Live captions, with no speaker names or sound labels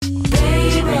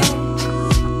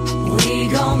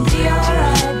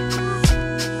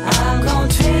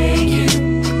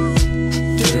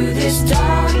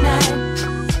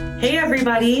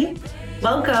everybody.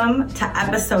 Welcome to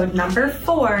episode number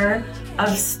 4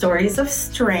 of Stories of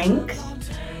Strength.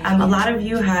 A lot of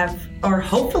you have, or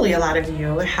hopefully a lot of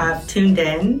you have tuned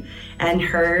in and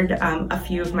heard a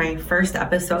few of my first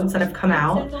episodes that have come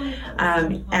out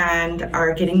and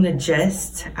are getting the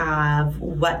gist of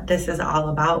what this is all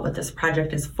about, what this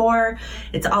project is for.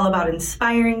 It's all about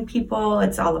inspiring people.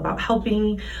 It's all about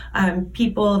helping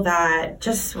people that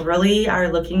just really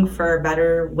are looking for a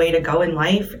better way to go in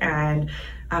life, and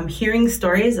hearing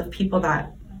stories of people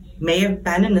that may have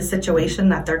been in the situation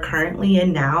that they're currently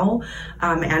in now,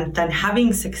 and then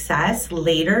having success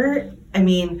later. I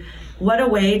mean, what a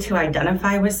way to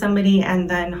identify with somebody and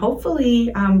then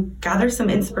hopefully gather some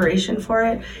inspiration for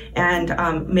it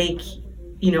and make,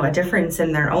 a difference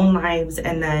in their own lives.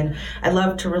 And then I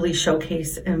love to really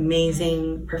showcase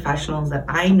amazing professionals that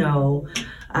I know.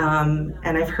 And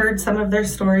I've heard some of their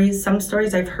stories. Some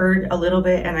stories I've heard a little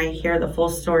bit and I hear the full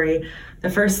story the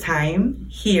first time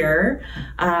here.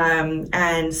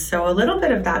 And so a little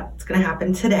bit of that's going to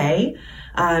happen today.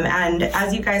 And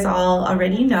as you guys all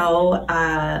already know,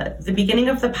 the beginning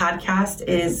of the podcast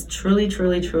is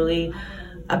truly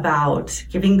about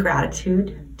giving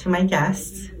gratitude to my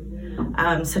guests.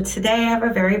 So today I have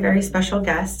a very, very special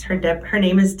guest. Her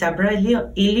name is Debra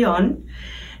E-Leon.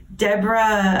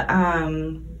 Debra,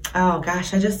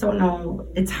 I just don't know.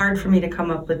 It's hard for me to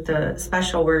come up with the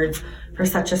special words for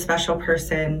such a special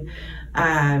person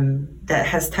that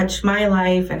has touched my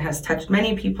life and has touched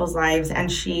many people's lives.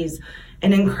 And she's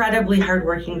an incredibly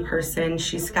hardworking person.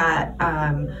 She's got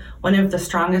one of the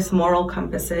strongest moral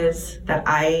compasses that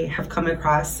I have come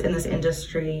across in this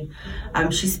industry.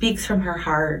 She speaks from her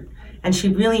heart, and she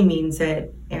really means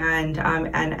it. And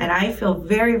I feel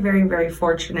very, very, very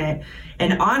fortunate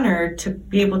and honored to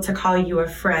be able to call you a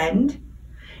friend,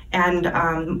 and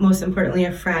most importantly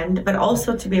a friend, but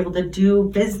also to be able to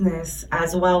do business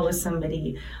as well with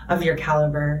somebody of your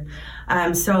caliber.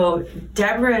 So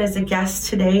Debra is a guest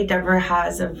today. Debra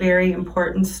has a very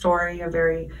important story, a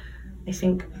very, I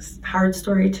think, hard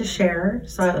story to share.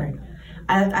 So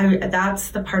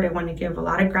that's the part I want to give a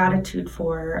lot of gratitude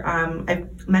for.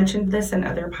 I've mentioned this in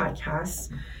other podcasts.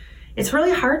 It's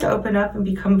really hard to open up and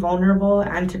become vulnerable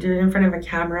and to do it in front of a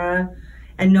camera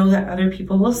and know that other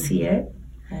people will see it.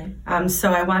 Okay.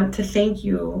 So I want to thank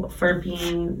you for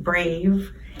being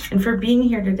brave and for being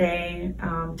here today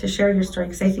to share your story,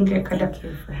 because I think it could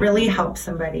really help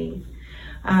somebody.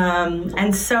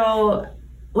 And so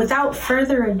without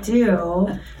further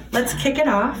ado, let's kick it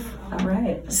off. All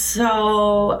right.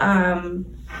 So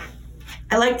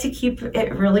I like to keep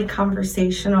it really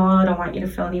conversational. I don't want you to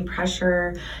feel any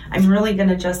pressure. I'm really going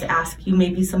to just ask you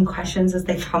maybe some questions as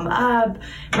they come up.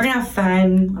 We're going to have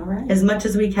fun as much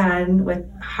as we can with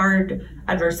hard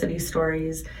adversity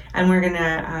stories. And we're going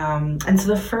to, and so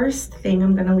the first thing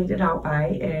I'm going to lead it out by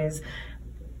is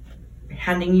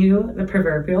handing you the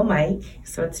proverbial mic.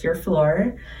 So it's your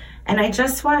floor. And I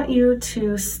just want you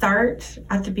to start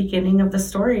at the beginning of the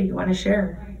story you want to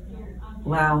share.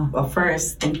 Wow. Well,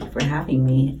 first, thank you for having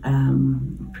me.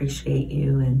 Appreciate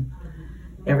you and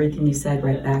everything you said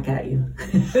right back at you.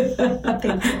 Thank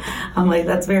you. I'm like,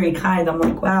 that's very kind. I'm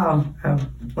like, wow.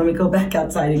 Let me go back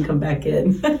outside and come back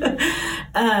in.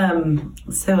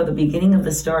 So the beginning of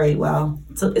the story, well,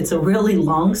 it's a really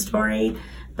long story,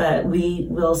 but we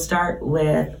will start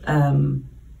with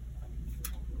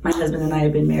my husband and I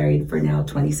have been married for now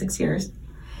 26 years.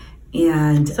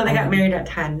 And so they got married at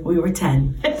 10. We were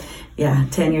 10. Yeah,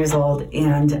 10 years old.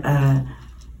 And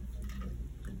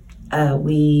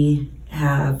we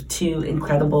have 2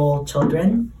 incredible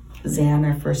children, Zan,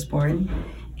 our firstborn,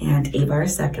 and Ava, our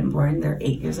secondborn. They're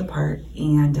 8 years apart.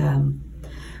 And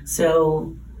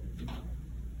so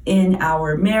in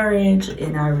our marriage,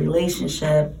 in our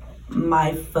relationship,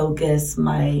 my focus,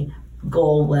 my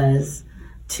goal was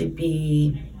to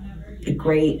be a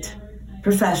great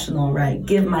professional, right?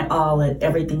 Give my all at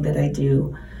everything that I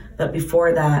do. But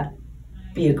before that,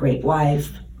 be a great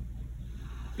wife,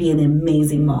 be an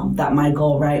amazing mom. That's my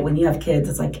goal, right? When you have kids,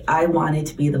 it's like, I wanted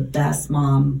to be the best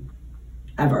mom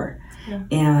ever. Yeah.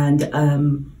 And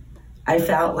I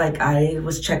felt like I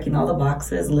was checking all the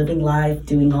boxes, living life,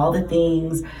 doing all the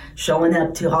things, showing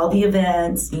up to all the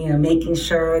events, making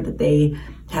sure that they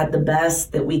had the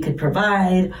best that we could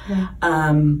provide.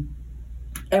 Yeah.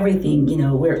 Everything,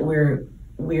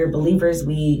 we're believers.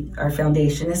 Our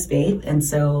foundation is faith. And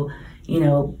so,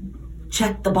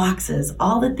 check the boxes,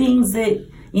 all the things that,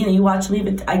 you watch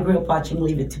I grew up watching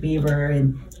Leave It to Beaver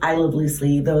and I Love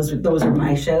Lucy. Those are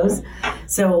my shows.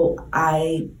 So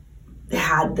I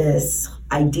had this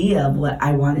idea of what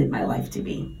I wanted my life to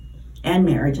be. and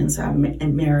marriage, and so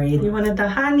I'm married. You wanted the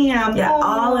honey apple. Yeah,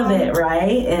 all of it,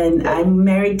 right? And I'm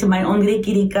married to my own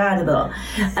Ricardo.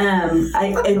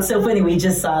 It's so funny. We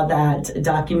just saw that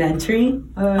documentary.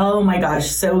 Oh my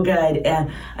gosh, so good.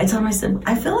 And I told him, I said,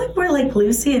 I feel like we're like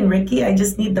Lucy and Ricky. I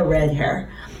just need the red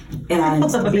hair and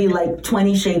be like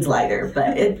 20 shades lighter,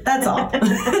 but that's all.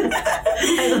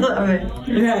 I love it.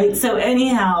 Right. So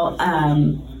anyhow,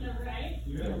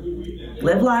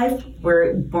 live life.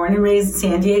 We're born and raised in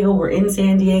San Diego. We're in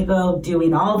San Diego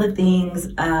doing all the things.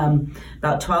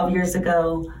 About 12 years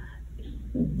ago,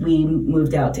 we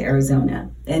moved out to Arizona,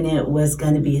 and it was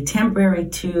going to be a temporary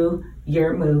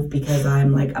 2-year move because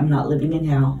I'm not living in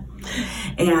hell.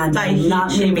 And by I'm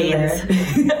not heat, moving there.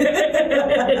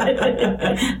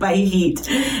 By heat.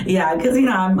 Yeah, because,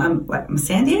 I'm a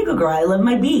San Diego girl. I love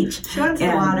my beach. She wants the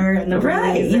water and the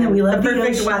right. We love the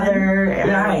perfect weather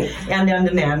and on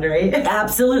demand, right?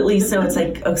 Absolutely. So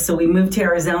it's so we moved to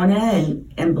Arizona,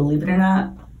 and believe it or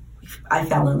not, I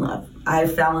fell in love.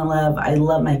 I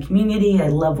love my community. I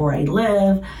love where I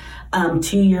live.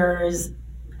 2 years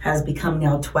has become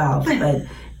now 12. But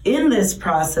in this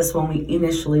process, when we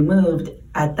initially moved,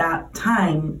 at that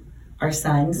time, our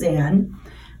son, Zan,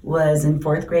 was in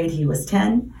 4th grade. He was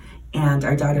 10, and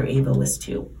our daughter, Ava, was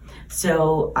 2.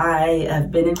 So I have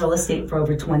been in real estate for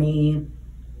over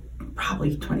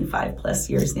probably 25 plus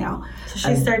years now. So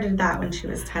she started that when she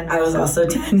was 10. I was also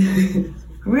 10.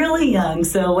 Really young.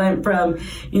 So went from,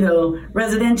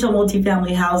 residential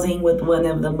multifamily housing with one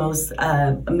of the most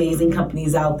amazing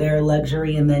companies out there,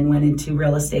 luxury, and then went into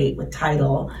real estate with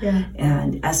title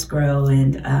and escrow,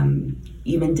 and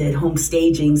even did home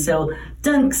staging. So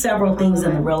done several things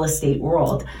in the real estate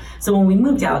world. So when we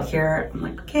moved out here, I'm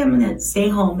like, okay, I'm going to stay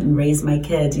home and raise my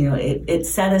kids. It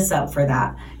set us up for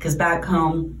that, because back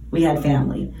home we had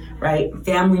family, right?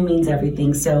 Family means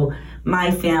everything. So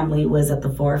my family was at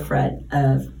the forefront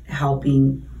of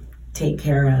helping take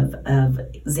care of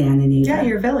Zan and Eva. Yeah,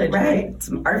 your village, right? It's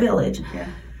our village. Yeah.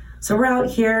 So we're out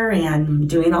here and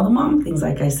doing all the mom things,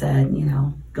 like I said,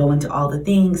 going to all the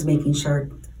things, making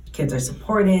sure kids are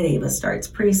supported. Ava starts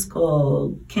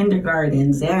preschool,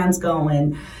 kindergarten, Zan's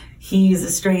going. He's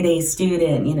a straight A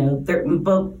student, they're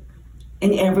both,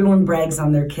 and everyone brags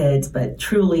on their kids, but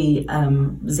truly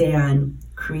Zan,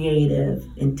 creative,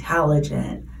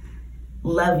 intelligent,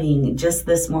 loving. Just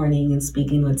this morning, and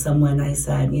speaking with someone, I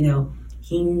said,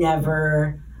 he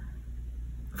never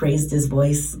raised his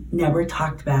voice, never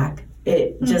talked back.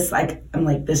 It just I'm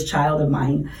like this child of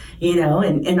mine,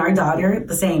 and our daughter,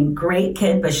 the same, great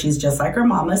kid, but she's just like her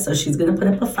mama, so she's going to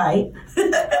put up a fight.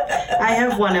 I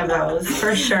have one of those,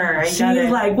 for sure. She's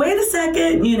like, wait a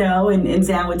second, and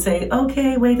Zan would say,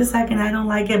 okay, wait a second, I don't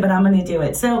like it, but I'm going to do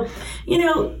it. So,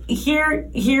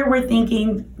 here we're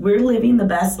thinking we're living the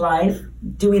best life,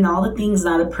 doing all the things,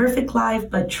 not a perfect life,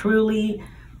 but truly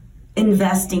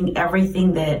investing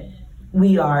everything that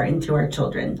we are into our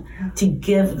children to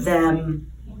give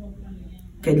them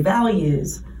good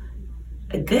values,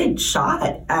 a good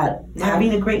shot at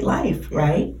having a great life,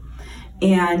 right?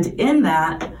 And in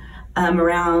that,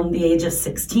 around the age of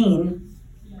 16,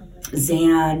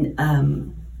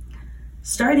 Zan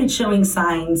started showing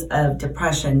signs of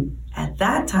depression. At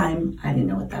that time, I didn't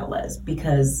know what that was,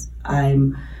 because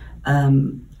I'm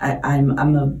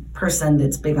a person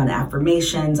that's big on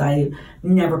affirmations. I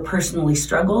never personally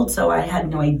struggled, so I had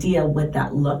no idea what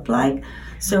that looked like.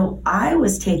 So I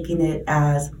was taking it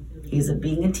as he's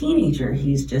being a teenager.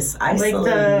 He's just isolated.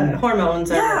 Like the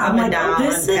hormones are up and down.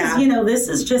 This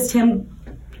is just him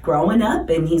growing up,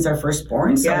 and he's our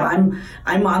firstborn. So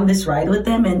I'm on this ride with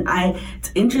him, and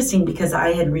it's interesting because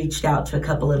I had reached out to a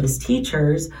couple of his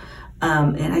teachers.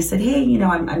 And I said, hey,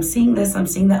 I'm seeing this, I'm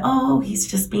seeing that. Oh, he's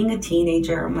just being a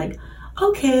teenager. I'm like,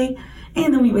 okay.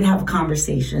 And then we would have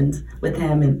conversations with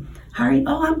him, and how are you?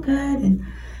 Oh, I'm good.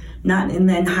 And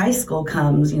then high school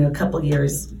comes, a couple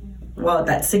years. Well,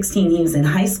 at 16, he was in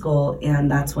high school,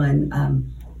 and that's when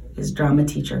his drama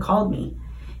teacher called me.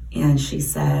 And she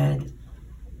said,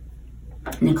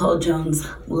 Nicole Jones,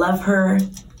 love her.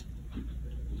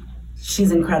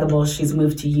 She's incredible. She's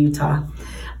moved to Utah.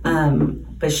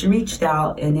 But she reached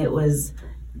out, and it was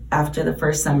after the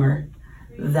first summer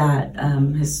that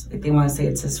they want to say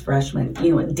it's his freshman.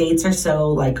 Dates are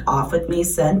so off with me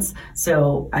since,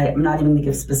 so I'm not even going to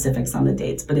give specifics on the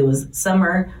dates, but it was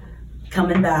summer,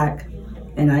 coming back,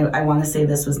 and I want to say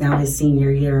this was now his senior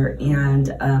year,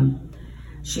 and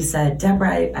she said,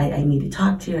 Debra, I need to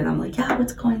talk to you, and I'm like, yeah,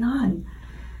 what's going on?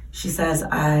 She says,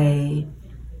 I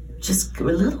just a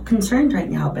little concerned right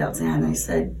now about Zan. I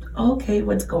said, okay,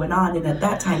 what's going on? And at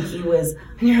that time he was,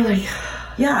 and you're like,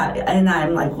 yeah. And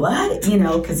I'm like, what?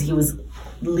 Because he was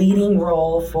leading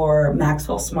role for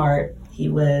Maxwell Smart. He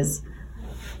was,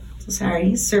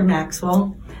 Sir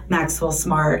Maxwell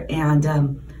Smart,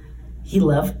 and he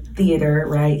loved theater,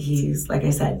 right? He's, like I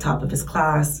said, top of his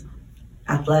class,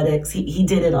 athletics, he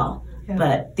did it all. Yeah.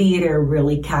 But theater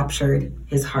really captured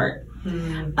his heart.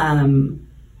 And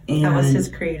that was his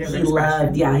creative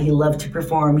expression. He loved to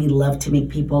perform, he loved to make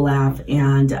people laugh,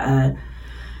 and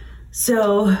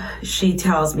so she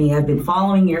tells me, I've been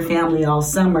following your family all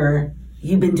summer.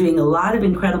 You've been doing a lot of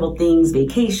incredible things,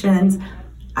 vacations.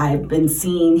 I've been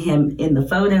seeing him in the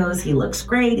photos. He looks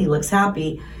great. He looks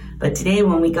happy. But today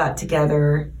when we got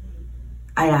together,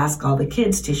 I asked all the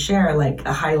kids to share like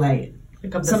a highlight,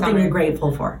 something you're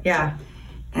grateful for. Yeah.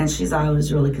 And I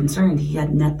was really concerned. He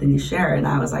had nothing to share. And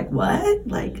I was like, what?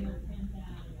 Like,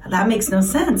 that makes no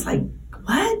sense. Like,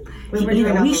 what?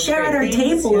 We share at our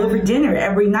table over dinner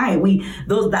every night.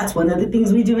 That's one of the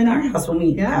things we do in our house when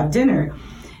we have dinner.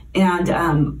 And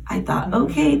I thought,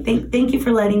 okay, thank you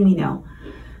for letting me know.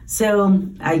 So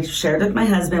I shared with my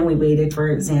husband. We waited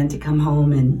for Zan to come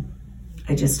home, and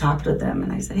I just talked with them.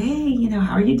 And I said, hey,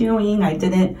 how are you doing? I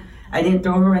didn't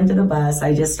throw her under the bus.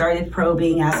 I just started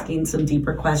probing, asking some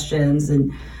deeper questions,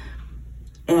 and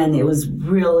it was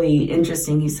really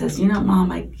interesting. He says,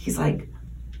 Mom, he's like,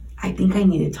 I think I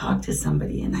need to talk to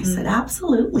somebody. And I said,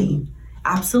 absolutely,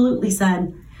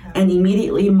 son. And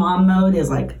immediately mom mode is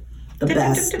like, the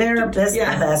best therapist, the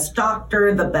best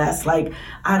doctor, the best, like,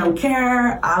 I don't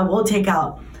care. I will take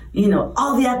out,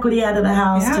 all the equity out of the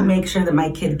house to make sure that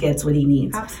my kid gets what he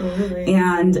needs. Absolutely.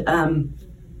 And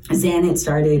Zan had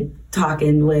started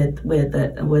talking with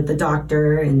the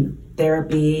doctor and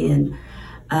therapy, and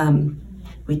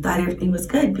we thought everything was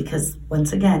good because,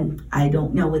 once again, I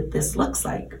don't know what this looks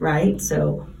like, right?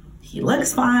 So he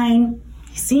looks fine.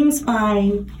 He seems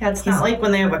fine. Yeah, it's not like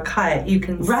when they have a cut, you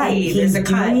can see there's a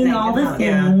cut. He's doing all the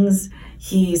things. Yeah.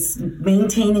 He's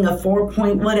maintaining a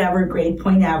 4-point whatever grade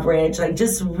point average. Like,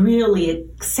 just really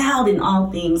excelled in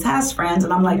all things. Has friends,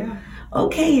 and I'm like,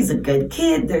 okay, he's a good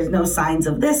kid. There's no signs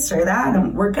of this or that,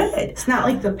 and we're good. It's not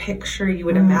like the picture you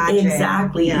would imagine.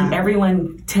 Exactly. Yeah.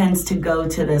 Everyone tends to go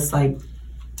to this like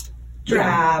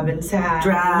drab and sad.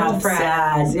 No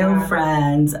friends. No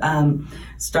friends.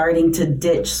 Starting to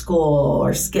ditch school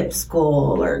or skip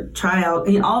school or try out,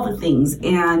 all the things.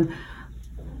 And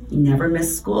he never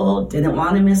missed school, didn't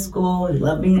want to miss school. He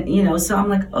loved me, so I'm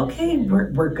like, okay,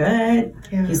 we're good.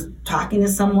 Yeah. He's talking to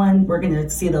someone. We're going to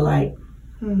see the light.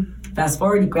 Fast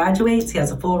forward, he graduates. He has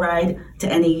a full ride to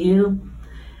NAU.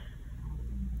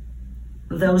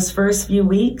 Those first few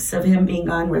weeks of him being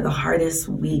gone were the hardest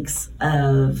weeks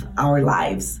of our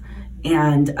lives.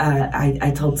 And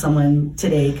I told someone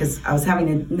today, because I was having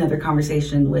another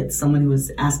conversation with someone who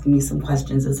was asking me some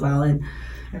questions as well. And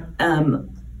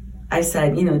I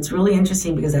said, it's really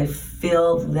interesting because I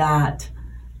feel that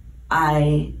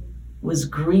I was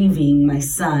grieving my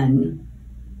son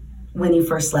when he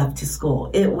first left to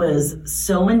school. It was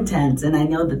so intense. And I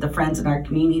know that the friends in our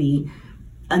community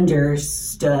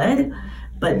understood,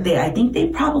 but I think they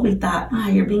probably thought,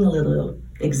 you're being a little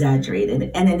exaggerated.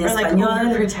 And in Espanol,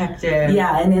 overprotective.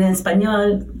 Yeah, and in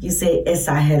Espanol, you say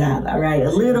exagerada, right?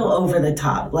 A little over the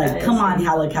top. Like, come on,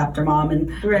 helicopter mom. And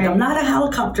like, I'm not a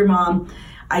helicopter mom.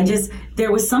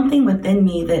 There was something within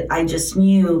me that I just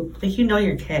knew. Like,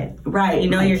 your kid. Right.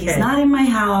 Your kid. He's not in my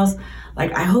house.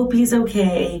 Like, I hope he's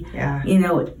okay. Yeah.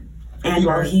 And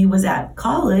while he was at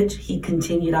college, he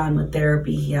continued on with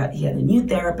therapy. He had a new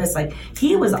therapist. Like,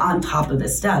 he was on top of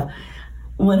his stuff.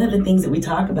 One of the things that we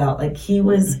talk about, like, he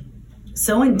was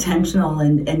so intentional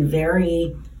and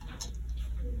very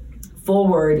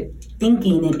forward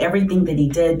thinking in everything that he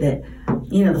did that,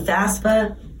 the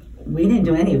FAFSA, we didn't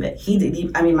do any of it.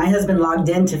 My husband logged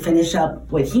in to finish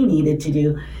up what he needed to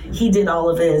do. He did all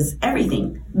of his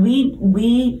everything.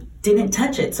 We didn't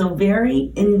touch it. So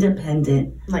very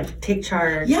independent. Like, take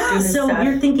charge. Yeah, so stuff.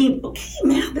 You're thinking, okay,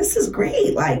 man, this is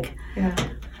great. Like, yeah.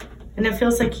 And it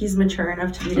feels like he's mature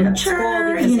enough to be at school.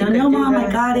 No, Mom, I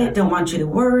got it. Don't want you to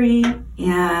worry.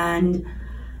 And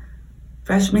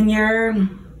freshman year,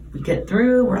 we get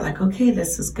through. We're like, okay,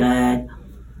 this is good.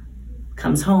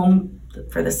 Comes home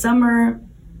for the summer.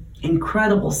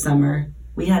 Incredible summer.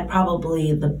 We had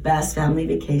probably the best family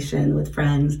vacation with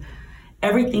friends.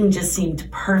 Everything just seemed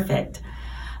perfect.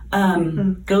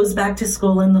 Goes back to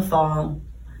school in the fall.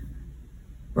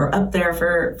 We're up there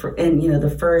for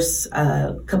the first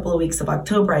couple of weeks of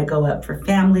October. I go up for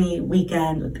family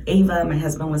weekend with Ava. My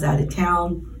husband was out of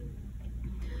town.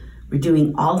 We're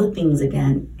doing all the things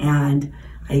again. And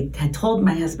I had told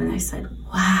my husband, I said,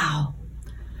 wow,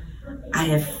 I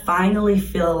have finally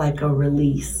feel like a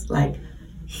release. Like,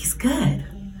 he's good.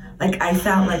 Like I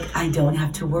felt like I don't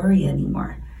have to worry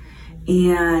anymore.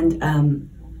 And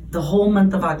the whole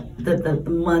month of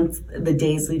the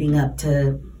days leading up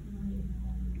to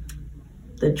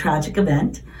the tragic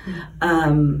event, our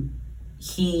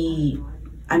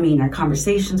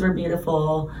conversations were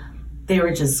beautiful. They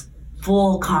were just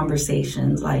full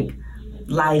conversations, like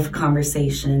life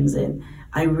conversations. And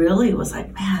I really was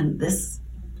like, man,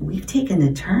 we've taken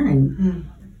a turn.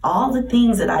 All the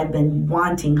things that I've been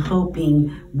wanting,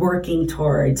 hoping, working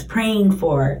towards, praying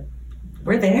for,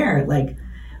 we're there. Like,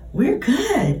 we're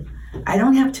good. I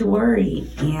don't have to worry.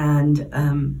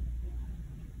 And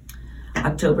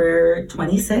October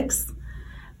 26th,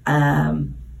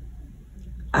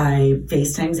 I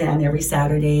FaceTime Zan every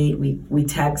Saturday. We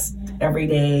text every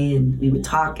day, and we would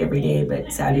talk every day,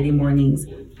 but Saturday mornings,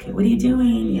 okay, what are you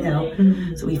doing?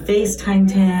 So we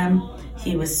FaceTimed him.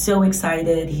 He was so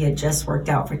excited. He had just worked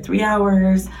out for 3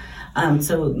 hours.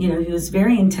 So he was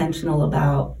very intentional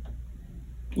about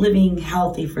living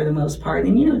healthy for the most part,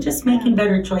 and just making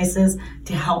better choices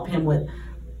to help him with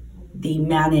the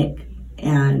manic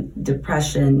and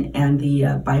depression and the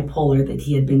bipolar that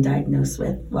he had been diagnosed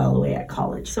with while away at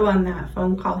college. So on that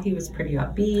phone call, he was pretty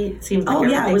upbeat. Seemed like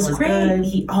it was great.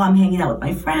 Good. I'm hanging out with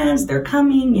my friends. They're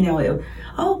coming.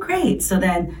 Great. So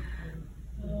then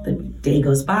the day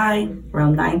goes by.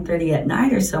 Around 9:30 at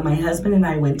night or so, my husband and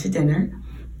I went to dinner,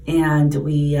 and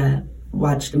we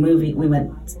watched a movie. We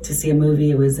went to see a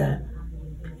movie. It was I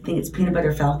think it's Peanut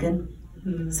Butter Falcon.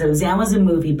 So Zan was a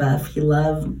movie buff. He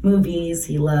loved movies.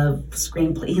 He loved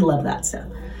screenplay. He loved that stuff.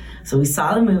 So we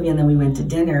saw the movie, and then we went to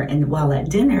dinner. And while at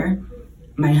dinner,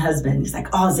 my husband, he's like,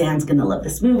 "Oh, Zan's gonna love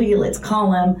this movie. Let's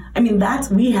call him."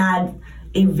 We had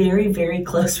a very, very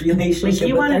close relationship. Like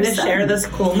you wanted to share this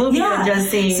cool movie with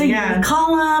Jesse. So you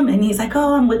call him, and he's like,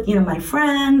 "Oh, I'm with my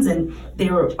friends," and they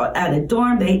were at a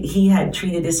dorm. He had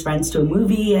treated his friends to a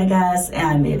movie, I guess,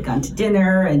 and they had gone to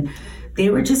dinner, and they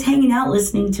were just hanging out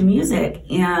listening to music.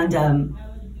 And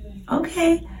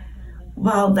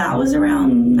that was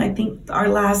around, I think our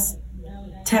last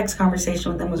text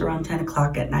conversation with them was around 10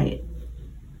 o'clock at night.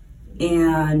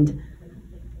 And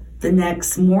the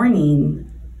next morning,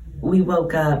 we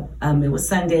woke up. It was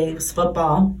Sunday. It was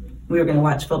football. We were going to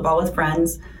watch football with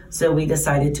friends, so we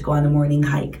decided to go on a morning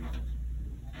hike.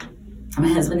 My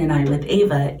husband and I with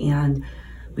Ava, and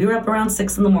we were up around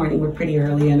 6 in the morning. We're pretty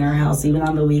early in our house, even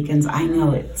on the weekends. I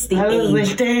know it's the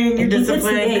age. You're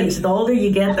disappointed. The older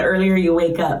you get, the earlier you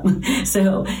wake up.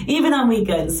 So even on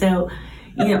weekends. So,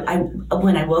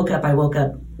 when I woke up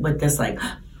with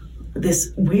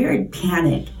this weird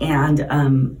panic, and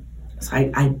so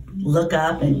I look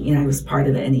up, and I was part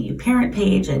of the NAU parent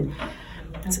page, and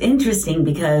it's interesting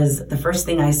because the first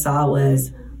thing I saw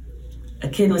was a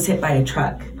kid was hit by a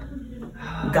truck,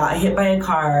 got hit by a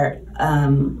car,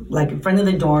 in front of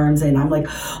the dorms, and I'm like,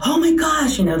 oh my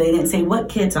gosh, they didn't say what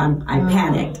kid, so I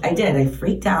panicked. I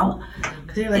freaked out.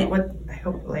 Because you're like, what? I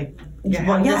hope, you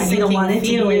don't want it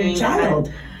to be your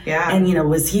child. Yeah. And,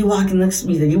 was he walking next to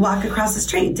me? Did he walk across the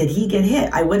street? Did he get hit?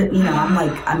 I wouldn't,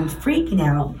 I'm freaking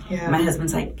out. Yeah. My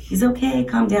husband's like, he's okay,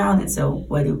 calm down. And so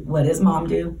what does mom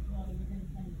do?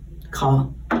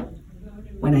 Call.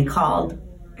 When I called,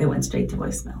 it went straight to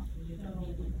voicemail.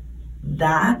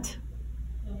 That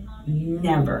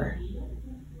never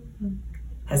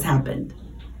has happened.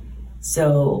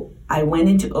 So I went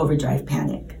into overdrive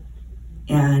panic,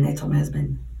 and I told my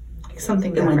husband,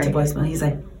 something it went to voicemail. He's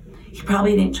like, he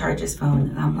probably didn't charge his phone.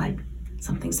 And I'm like,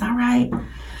 something's not right.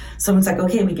 Someone's like,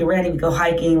 okay, we get ready, we go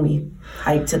hiking. We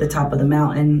hike to the top of the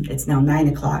mountain. It's now 9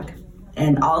 o'clock.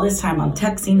 And all this time I'm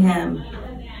texting him,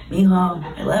 Mijo,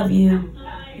 I love you.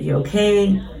 Are you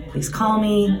okay? Please call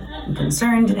me. I'm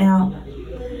concerned now.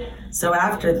 So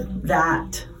after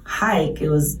that hike, it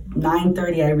was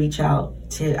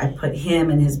 9:30, I put him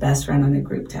and his best friend on a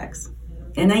group text.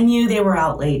 And I knew they were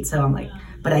out late, so I'm like,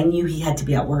 but I knew he had to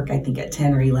be at work, I think at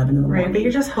 10 or 11 in the morning. Right, but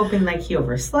you're just hoping he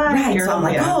overslept. Right, so I'm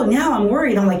like, now I'm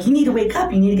worried. I'm like, you need to wake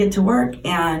up, you need to get to work.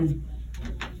 And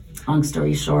long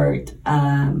story short,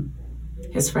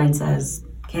 his friend says,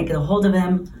 can't get a hold of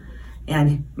him.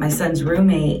 And my son's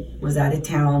roommate was out of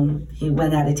town. He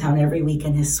went out of town every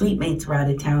weekend. His suite mates were out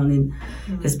of town, and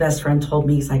his best friend told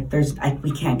me, he's like,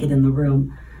 we can't get in the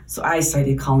room. So I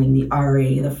started calling the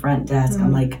RA, the front desk.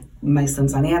 I'm like, my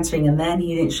son's not answering. And then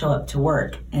he didn't show up to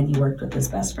work, and he worked with his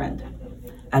best friend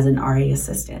as an RA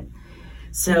assistant.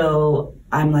 So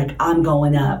I'm like, I'm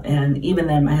going up. And even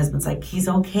then my husband's like, he's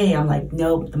okay. I'm like,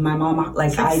 nope. My mom,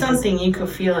 something you could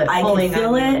feel it. I could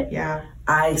feel it. Yeah.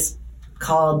 I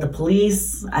called the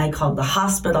police. I called the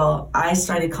hospital. I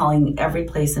started calling every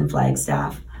place in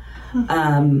Flagstaff.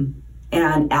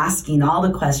 and asking all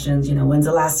the questions, when's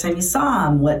the last time you saw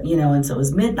him? What, and so it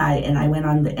was midnight, and I went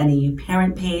on the NAU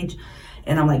parent page,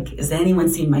 and I'm like, has anyone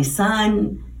seen my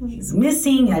son? He's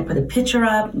missing. And I put a picture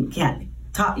up, and can't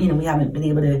talk, we haven't been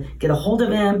able to get a hold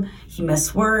of him. He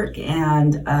missed work,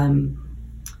 and I'm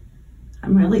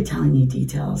really telling you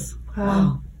details.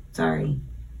 Wow. Sorry.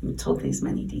 I told these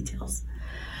many details.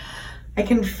 I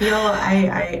can feel,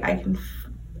 I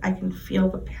can feel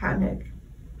the panic.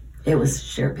 It was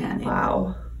sheer panic.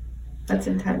 Wow. That's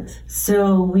intense.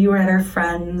 So we were at our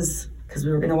friends because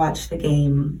we were going to watch the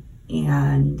game,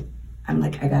 and I'm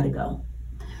like, I got to go.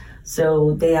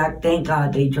 So thank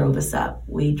God they drove us up.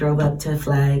 We drove up to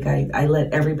Flag. I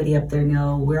let everybody up there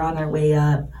know we're on our way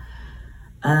up.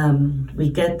 We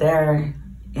get there,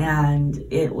 and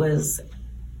it was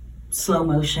slow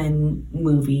motion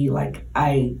movie. Like,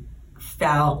 I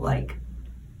felt like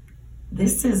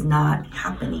this is not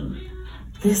happening.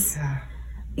 This,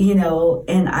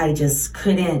 and I just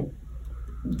couldn't.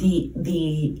 The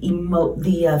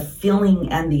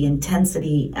feeling and the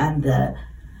intensity and the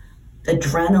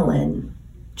adrenaline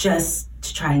just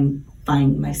to try and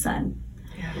find my son.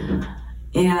 Yeah.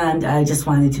 And I just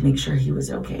wanted to make sure he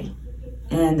was okay.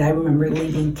 And I remember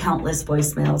leaving countless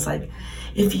voicemails like,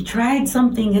 if you tried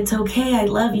something, it's okay. I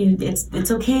love you.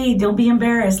 It's okay. Don't be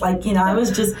embarrassed. Like, I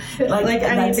was just like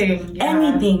anything. Yeah.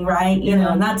 Anything, right?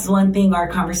 And that's one thing our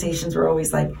conversations were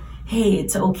always like, hey,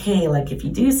 it's okay. Like, if you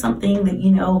do something that,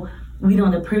 we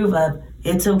don't approve of,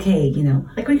 it's okay,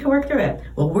 Like, we can work through it.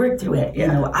 We'll work through it.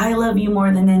 I love you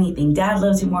more than anything. Dad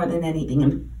loves you more than anything.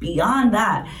 And beyond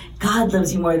that, God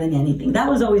loves you more than anything. That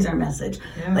was always our message.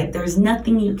 Yeah. Like, there's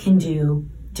nothing you can do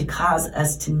to cause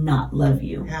us to not love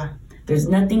you. Yeah. There's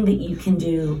nothing that you can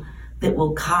do that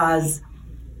will cause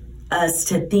us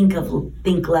to think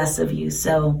less of you.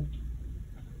 So,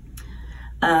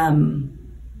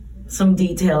 some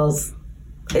details.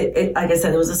 Like I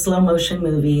said, it was a slow motion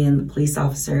movie, and the police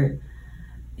officer,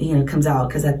 comes out,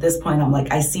 because at this point I'm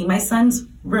like, I see my son's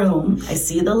room, I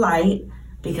see the light,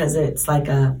 because it's like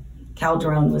a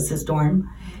Calderon was his dorm,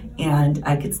 and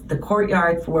I could the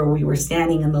courtyard for where we were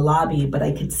standing in the lobby, but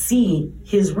I could see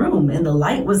his room, and the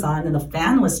light was on, and the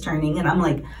fan was turning, and I'm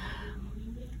like,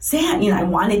 Sam, I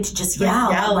wanted to just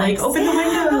yell, like open the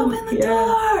window, open the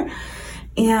door,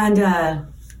 and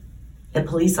a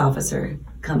police officer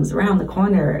comes around the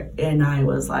corner, and I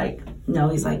was like, no.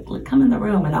 He's like, look, come in the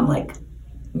room, and I'm like,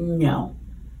 no.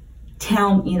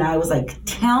 I was like,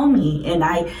 tell me. And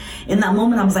in that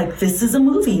moment, I was like, this is a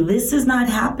movie. This is not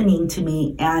happening to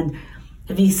me. And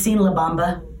have you seen La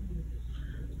Bamba?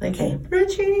 Okay.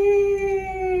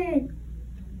 Richie!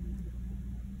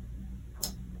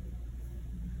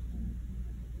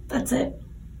 That's it.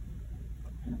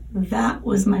 That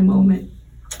was my moment.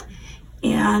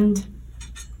 And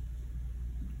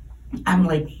I'm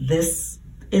like, this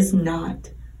is not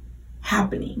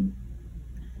happening.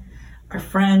 Our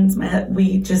friends,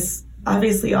 we just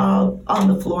obviously all on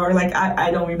the floor. Like, I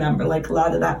don't remember, like, a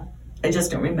lot of that. I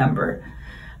just don't remember.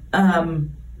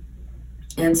 And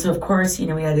so, of course, we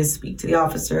had to speak to the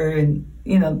officer, and,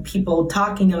 people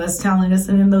talking to us, telling us.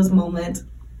 And in those moments,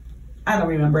 I don't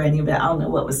remember any of it. I don't know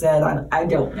what was said. I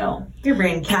don't know. Your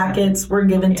brain packets were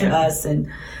given to us,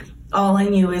 and all I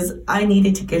knew is I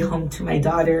needed to get home to my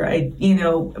daughter.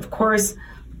 Of course,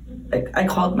 I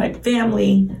called my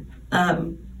family.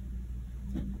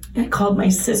 I called my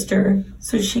sister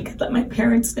so she could let my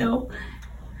parents know.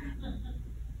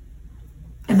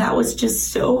 And that was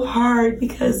just so hard,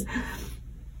 because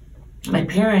my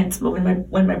parents, when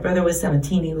my brother was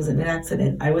 17, he was in an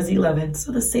accident. I was 11,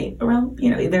 so the same around,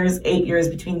 there's 8 years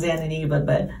between Zan and Eva,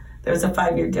 but there was a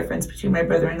 5-year difference between my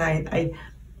brother and I. I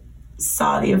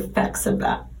saw the effects of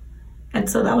that. And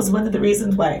so that was one of the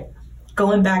reasons why,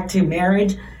 going back to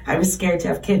marriage, I was scared to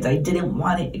have kids. I didn't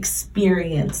want to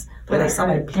experience what I saw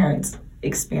my parents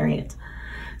experience.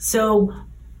 So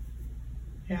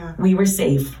we were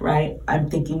safe, right? I'm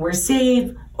thinking we're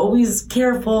safe, always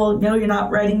careful. No, you're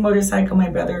not riding motorcycle. My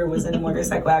brother was in a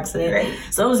motorcycle accident. Right.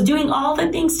 So I was doing all the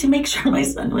things to make sure my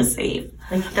son was safe.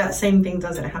 Like, that same thing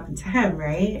doesn't happen to him,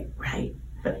 right? Right.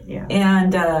 But yeah.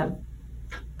 And,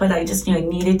 but I just knew I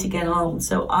needed to get home.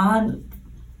 So on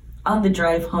the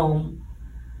drive home,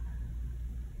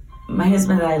 my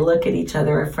husband and I look at each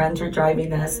other. Our friends were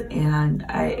driving us, and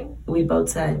we both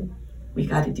said, we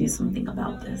got to do something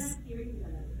about this.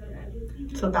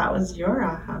 So that was your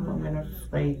aha moment of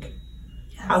like,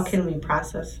 yes. How can we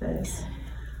process this?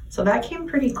 So that came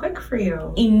pretty quick for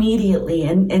you. Immediately.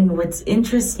 And what's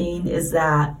interesting is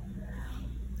that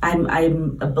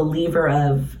I'm a believer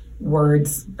of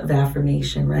words of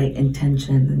affirmation, right?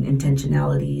 Intention and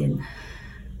intentionality.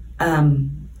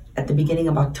 And at the beginning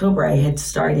of October, I had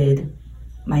started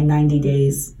my 90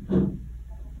 days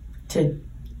to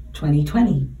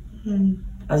 2020.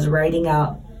 I was writing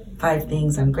out 5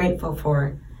 things I'm grateful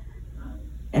for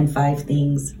and 5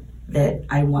 things that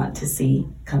I want to see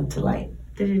come to light.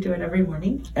 Did you do it every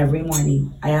morning? Every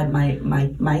morning. I had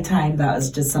my time. That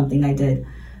was just something I did.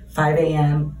 5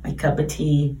 a.m., my cup of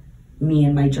tea, me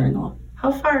and my journal.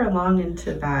 How far along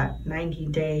into that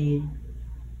 90-day?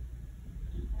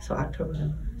 So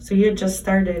October. So you had just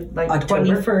started like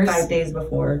October 25 days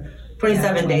before,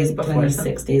 27 days before.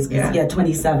 26 days. Yeah,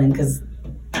 27 because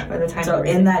by the time. So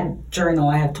in that journal,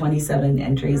 I have 27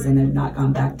 entries and have not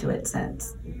gone back to it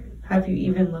since. Have you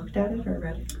even looked at it or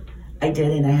read it? I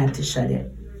did, and I had to shut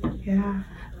it. Yeah.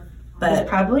 But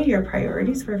probably your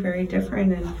priorities were very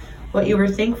different, and what you were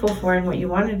thankful for and what you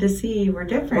wanted to see were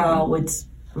different. Well, what's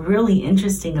really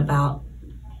interesting about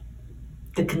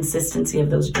the consistency of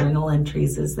those journal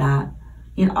entries is that,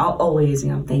 I'll always,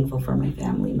 I'm thankful for my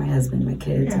family, my husband, my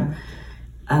kids. Yeah.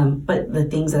 But the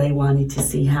things that I wanted to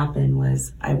see happen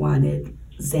was I wanted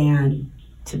Zan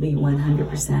to be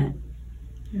 100%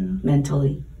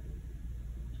 mentally.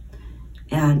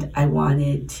 And I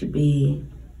wanted to be,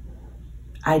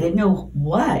 I didn't know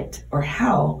what or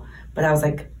how, but I was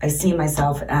like, I see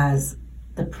myself as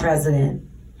the president.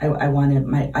 I want to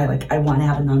have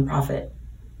a nonprofit.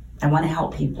 I want to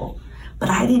help people. But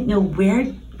I didn't know where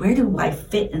do I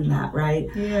fit in that, right?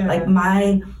 Yeah. Like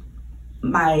my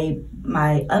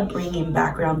upbringing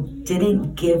background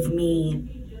didn't give me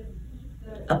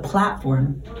a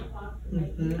platform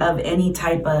of any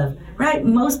type of, right?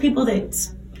 Most people that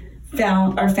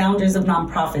are founders of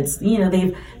nonprofits,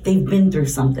 they've been through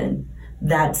something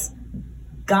that's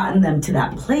gotten them to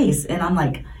that place. And I'm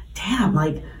like, damn,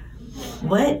 like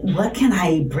what can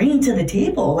I bring to the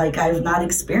table? Like I've not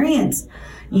experienced,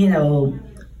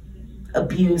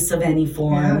 abuse of any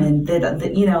form, and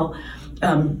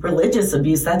religious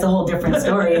abuse, that's a whole different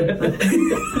story.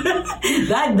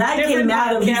 that came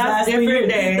out of these last different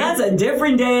day. That's a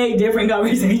different day, different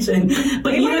conversation.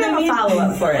 But you might have a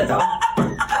follow-up for it though.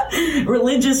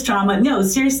 Religious trauma. No,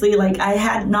 seriously, like I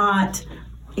had not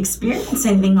experienced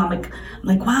anything. I'm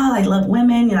like, wow, I love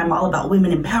women, and I'm all about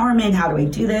women empowerment. How do I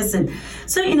do this? And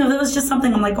so, that was just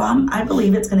something I'm like, well, I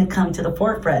believe it's going to come to the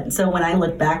forefront. And so when I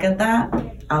look back at that,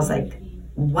 I was like,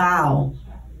 wow,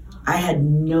 I had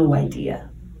no idea.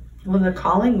 Well, the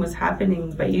calling was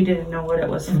happening, but you didn't know what it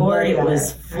was for. What it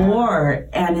was for.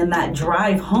 And in that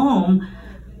drive home,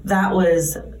 that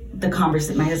was the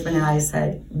conversation. My husband and I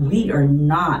said, we are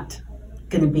not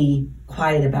going to be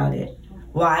quiet about it.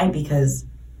 Why? Because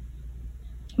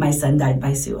my son died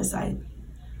by suicide.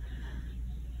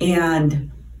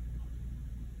 And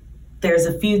there's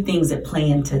a few things that play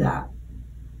into that.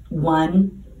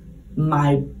 One,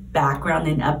 my background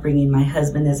and upbringing. My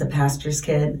husband is a pastor's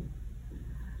kid.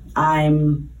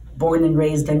 I'm born and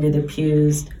raised under the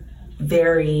pews.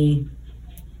 Very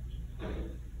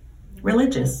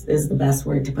religious is the best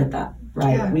word to put that,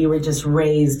 right? Yeah. We were just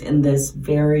raised in this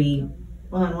very...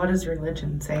 Well, and what does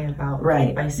religion say about...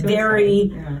 Right. By suicide?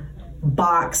 Very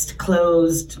boxed,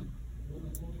 closed,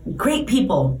 great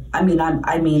people. I am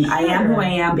who I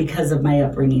am because of my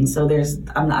upbringing. So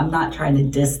I'm not trying to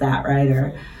diss that,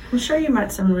 right? I'm sure you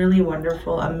met some really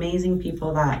wonderful, amazing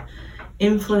people that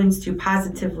influenced you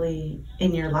positively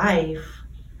in your life.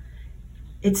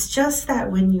 It's just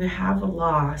that when you have a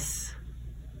loss,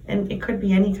 and it could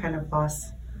be any kind of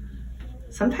loss,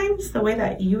 sometimes the way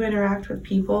that you interact with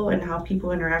people and how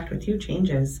people interact with you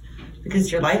changes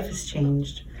because your life has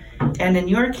changed. And in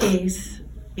your case,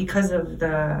 because of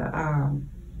the,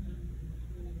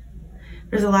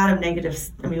 there's a lot of negative,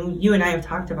 you and I have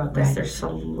talked about this, right. There's a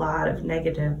lot of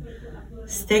negative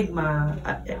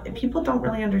stigma. People don't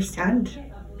really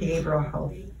understand behavioral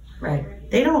health. Right.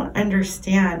 They don't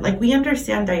understand, like we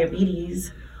understand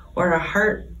diabetes or a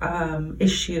heart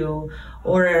issue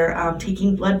or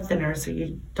taking blood thinners so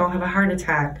you don't have a heart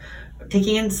attack,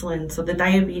 taking insulin so the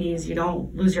diabetes, you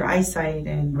don't lose your eyesight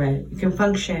and right. You can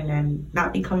function and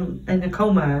not become in a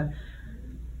coma.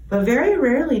 But very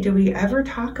rarely do we ever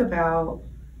talk about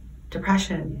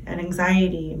depression and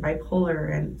anxiety and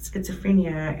bipolar and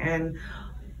schizophrenia, and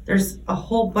there's a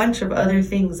whole bunch of other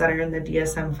things that are in the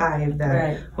DSM-5 that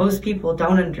right. Most people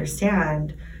don't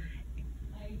understand.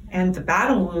 And the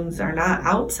battle wounds are not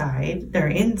outside, they're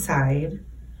inside.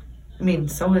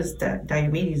 So is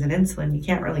diabetes and insulin. You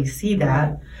can't really see that,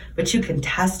 right. But you can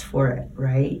test for it,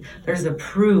 right? There's a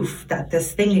proof that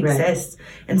this thing exists. Right.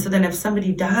 And so then if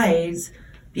somebody dies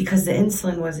because the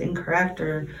insulin was incorrect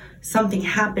or something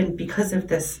happened because of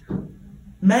this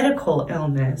medical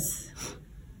illness,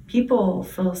 people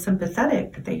feel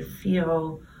sympathetic. They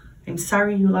feel I'm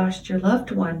sorry you lost your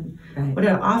loved one. Right. What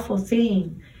an awful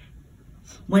thing.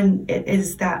 When it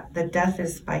is that the death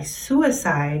is by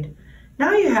suicide,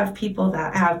 now you have people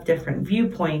that have different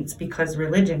viewpoints because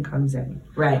religion comes in.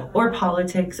 Right. Or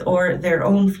politics or their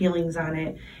own feelings on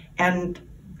it. And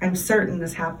I'm certain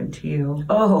this happened to you.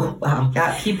 Oh, wow.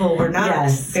 That people were not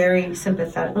very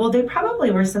sympathetic. Well, they probably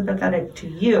were sympathetic to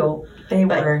you. They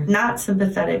but were. Not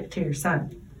sympathetic to your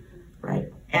son.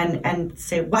 Right. And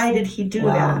say, why did he do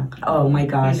that? Oh, my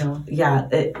gosh. You know? Yeah.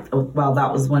 Well,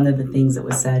 that was one of the things that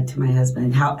was said to my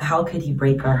husband. How could he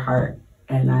break our heart?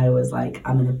 And I was like,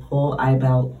 I'm going to pull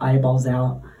eyeballs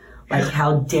out. Like,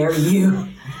 how dare you?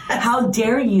 How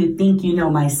dare you think you know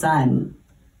my son?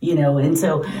 You know, and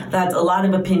so that's a lot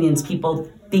of opinions, people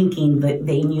thinking that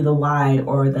they knew the why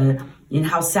or the, you know,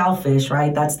 how selfish,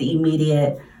 right? That's the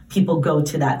immediate, people go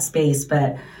to that space.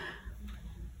 But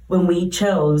when we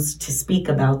chose to speak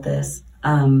about this,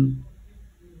 I'm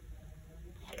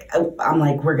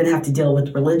like, we're going to have to deal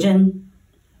with religion,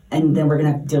 and then we're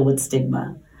going to have to deal with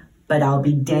stigma. But I'll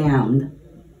be damned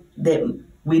that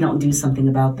we don't do something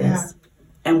about this.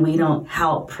 And we don't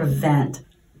help prevent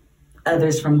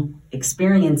others from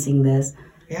experiencing this.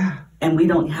 Yeah. And we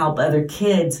don't help other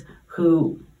kids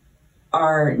who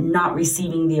are not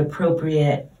receiving the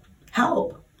appropriate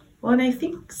help. Well, and I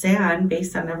think Zan,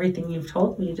 based on everything you've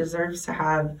told me, deserves to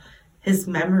have his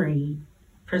memory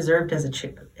preserved as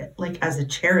a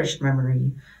cherished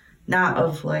memory, not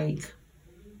of like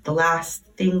the last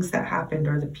things that happened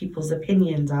or the people's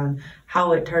opinions on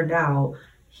how it turned out.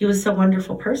 He was a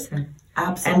wonderful person.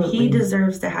 Absolutely. And he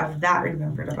deserves to have that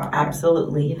remembered about him.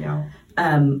 Absolutely. You know?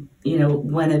 You know,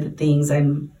 one of the things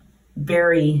I'm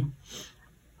very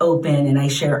open, and I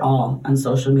share all on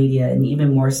social media, and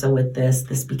even more so with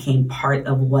this became part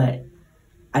of what,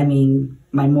 I mean,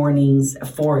 my mornings,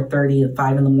 4:30,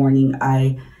 5 in the morning,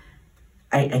 I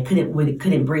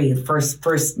couldn't breathe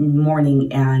first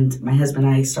morning, and my husband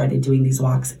and I started doing these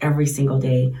walks every single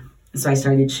day. So I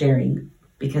started sharing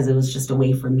because it was just a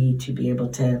way for me to be able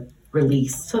to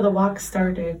release. So the walk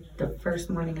started the first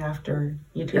morning after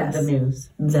you told the news.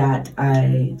 That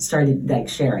I started like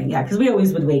sharing. Yeah, because we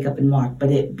always would wake up and walk,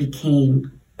 but it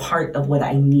became part of what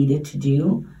I needed to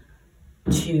do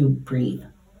to breathe.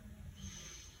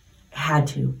 Had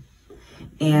to.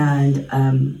 And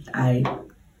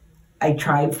I've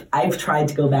tried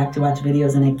to go back to watch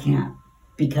videos, and I can't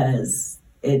because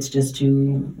it's just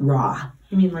too raw.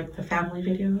 You mean like the family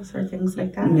videos or things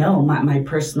like that? No, my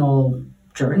personal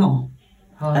journal.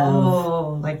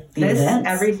 Oh, like the events,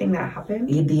 everything that happened?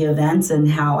 The events and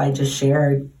how I just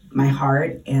shared my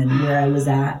heart and where I was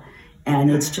at. And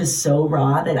it's just so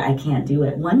raw that I can't do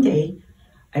it. One day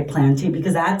I plan to,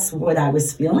 because that's what I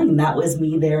was feeling. That was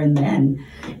me there and then.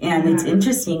 And it's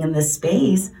interesting in this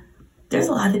space, there's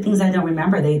a lot of things I don't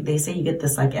remember. They say you get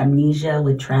this like amnesia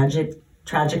with tragic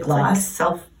loss.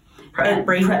 Like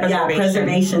brain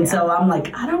preservation. Yeah. So I'm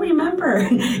like, I don't remember,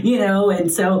 you know,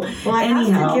 and so well, I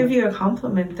have to give you a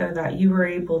compliment though that you were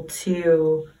able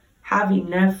to have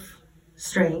enough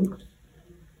strength,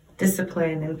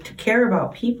 discipline, and to care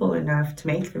about people enough to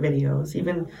make the videos.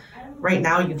 Even right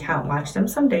now you can't watch them.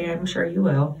 Someday I'm sure you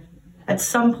will. At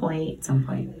some point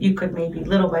you could maybe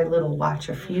little by little watch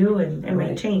a few and it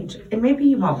may change. And maybe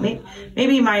you won't.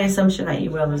 Maybe my assumption that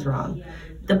you will is wrong.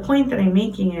 The point that I'm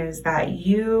making is that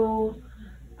you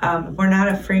were not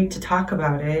afraid to talk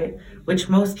about it, which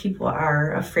most people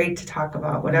are afraid to talk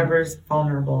about, whatever's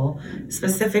vulnerable,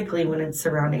 specifically when it's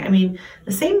surrounding. I mean,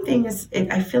 the same thing is,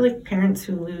 I feel like parents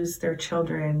who lose their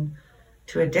children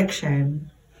to addiction,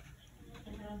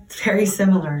 it's very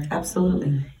similar.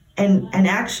 Absolutely. And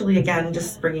actually, again,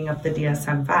 just bringing up the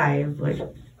DSM-5, like,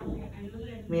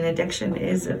 I mean, addiction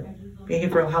is a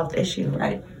behavioral health issue,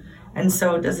 right? And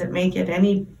so does it make it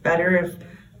any better if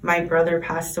my brother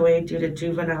passed away due to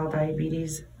juvenile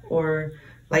diabetes, or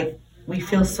like, we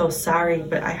feel so sorry,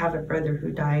 but I have a brother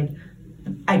who died.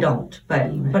 I don't,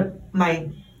 but my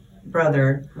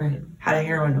brother had a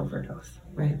heroin overdose.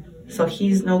 Right. So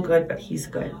he's no good, but he's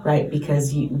good. Right,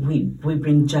 because we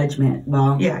bring judgment.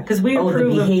 Well, yeah, because we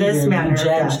approve of this manner. We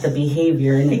judge the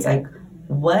behavior, and it's like,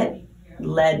 what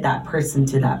led that person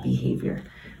to that behavior?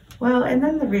 Well, and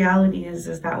then the reality is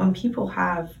that when people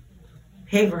have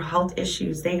behavioral health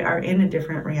issues, they are in a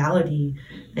different reality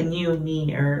than you and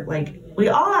me, or like, we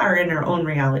all are in our own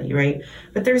reality, right?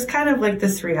 But there's kind of like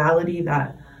this reality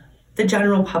that the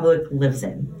general public lives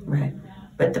in. Right.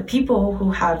 But the people who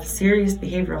have serious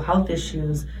behavioral health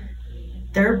issues,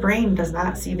 their brain does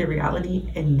not see the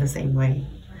reality in the same way.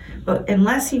 But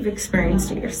unless you've experienced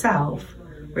it yourself,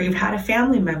 or you've had a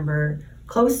family member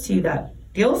close to you that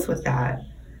deals with that,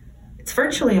 it's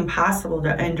virtually impossible to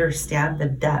understand the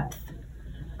depth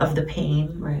of the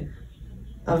pain, Right.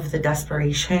 of the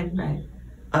desperation, Right.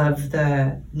 of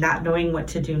the not knowing what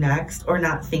to do next or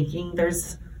not thinking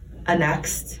there's a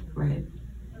next. Right.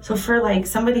 So for like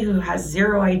somebody who has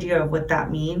zero idea of what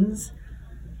that means,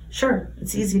 sure,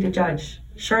 it's easy to judge.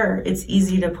 Sure, it's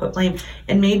easy to put blame.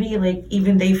 And maybe like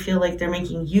even they feel like they're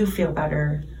making you feel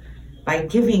better by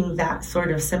giving that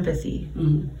sort of sympathy.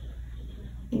 Mm-hmm.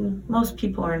 I mean, most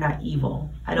people are not evil.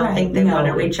 I don't Right. think they No, want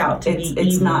to reach out to be evil.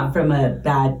 It's not from a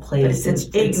bad place. But it's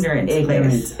an ignorance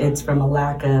place. It's from a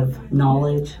lack of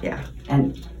knowledge. Yeah.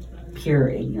 And pure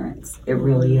ignorance. It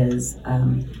really is.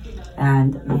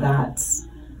 And that's,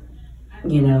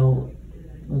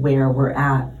 where we're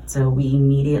at. So we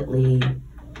immediately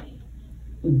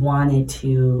wanted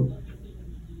to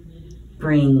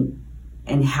bring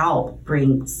and help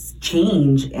bring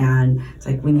change, and it's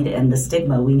like we need to end the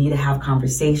stigma. We need to have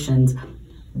conversations.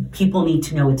 People need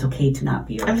to know it's okay to not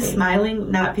be okay. I'm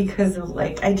smiling not because of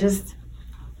like I just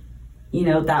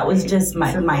that was just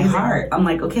my heart. I'm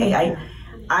like, okay, Yeah.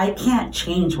 I can't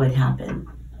change what happened.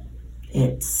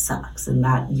 It sucks, and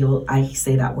I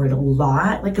say that word a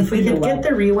lot. Like if we could get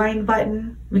the rewind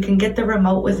button, we can get the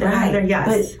remote with right, it.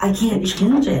 Yes, but I can't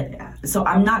change it. Yeah. So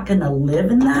I'm not going to live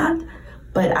in that,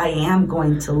 but I am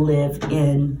going to live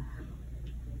in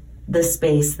the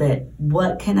space that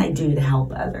what can I do to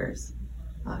help others?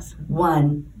 Awesome.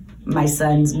 One, my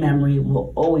son's memory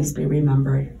will always be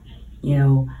remembered.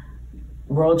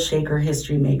 World shaker,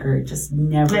 history maker, just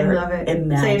never I love it.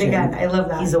 imagined. Say it again. I love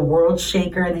that. He's a world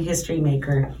shaker and a history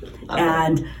maker.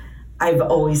 And I've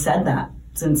always said that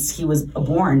since he was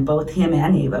born, both him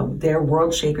and Ava. They're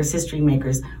world shakers, history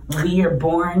makers. We are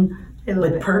born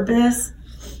with purpose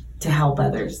to help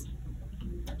others.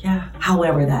 Yeah.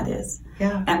 However that is.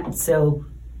 Yeah. And so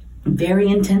very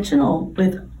intentional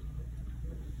with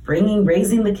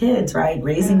raising the kids, right?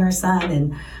 Raising our son,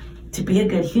 and to be a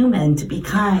good human, to be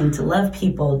kind, to love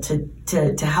people,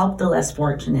 to help the less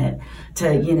fortunate,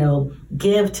 to,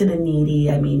 give to the needy.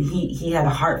 I mean, he had a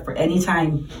heart for any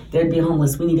time there'd be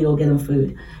homeless, we need to go get them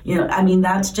food.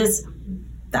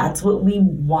 That's what we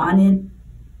wanted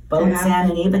both Zan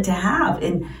and Ava to have,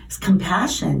 and it's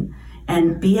compassion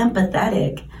and be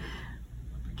empathetic.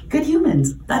 Good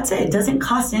humans, that's it. It doesn't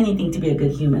cost anything to be a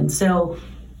good human. So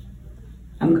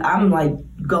I'm like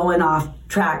going off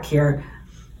track here.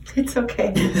 It's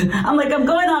okay. I'm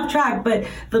going off track, but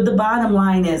the bottom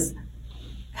line is,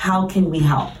 how can we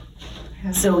help?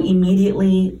 Yeah. So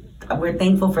immediately, we're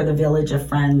thankful for the village of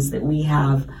friends that we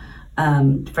have.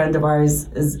 Friend of ours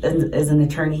is an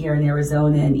attorney here in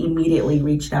Arizona, and immediately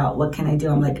reached out. What can I do?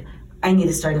 I'm like, I need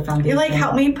to start a foundation. You're like,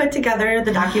 help me put together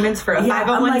the documents for a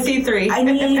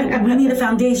 501c3. We need a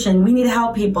foundation. We need to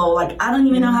help people. Like, I don't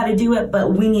even know how to do it,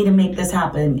 but we need to make this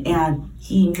happen. And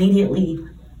he immediately,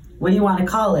 what do you want to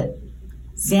call it?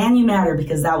 Zan, you matter,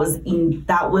 because that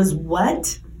was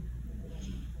what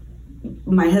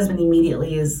my husband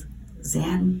immediately is.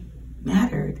 Zan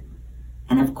mattered.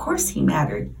 And of course he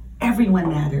mattered. Everyone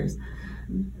matters.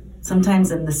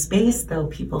 Sometimes in the space, though,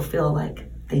 people feel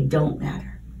like they don't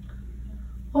matter.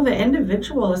 Well, the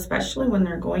individual, especially when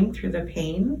they're going through the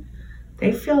pain,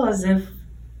 they feel as if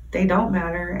they don't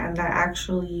matter, and that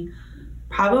actually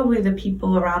probably the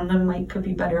people around them could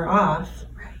be better off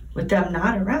with them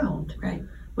not around. Right.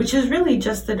 Which is really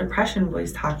just the depression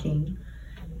voice talking.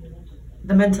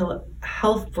 The mental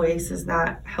health voice is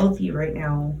not healthy right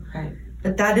now. Right.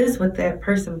 But that is what that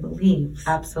person believes.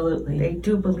 Absolutely. They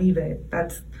do believe it.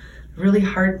 That's a really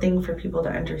hard thing for people to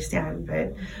understand.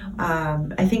 But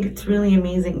I think it's really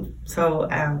amazing. So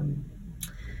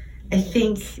I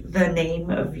think the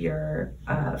name of your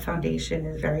foundation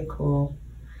is very cool.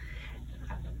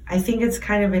 I think it's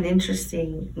kind of an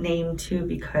interesting name too,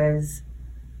 because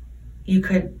you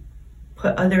could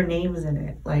put other names in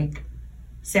it, like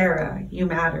Sarah, you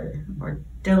matter, or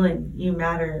Dylan, you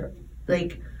matter.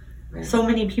 So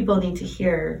many people need to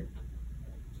hear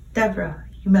Debra,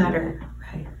 you matter.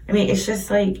 Right. I mean, it's just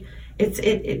so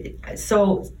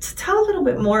to tell a little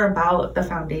bit more about the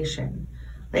foundation.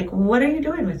 What are you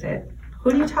doing with it?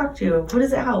 Who do you talk to? Who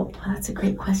does it help? Well, that's a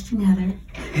great question, Heather.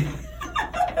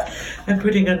 I'm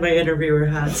putting on my interviewer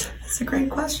hat. That's a great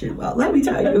question. Well, let me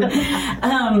tell you.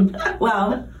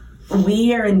 Well,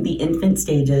 we are in the infant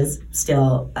stages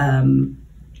still.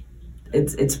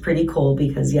 It's pretty cool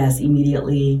because, yes,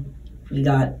 immediately we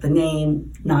got the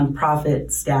name,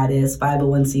 nonprofit status,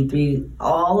 501c3,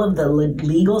 all of the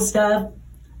legal stuff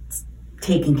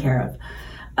taken care of.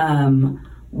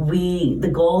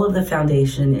 The goal of the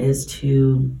foundation is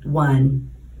to,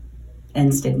 one,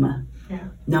 end stigma. Yeah.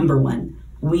 Number one.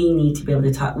 We need to be able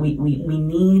to talk. We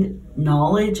need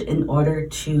knowledge in order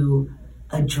to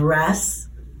address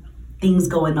things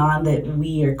going on that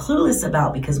we are clueless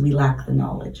about because we lack the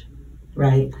knowledge,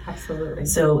 right? Absolutely.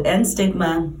 So end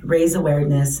stigma, raise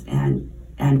awareness, and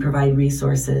provide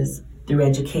resources through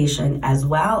education, as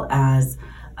well as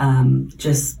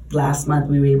just last month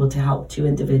we were able to help 2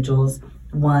 individuals.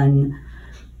 One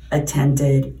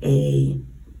attended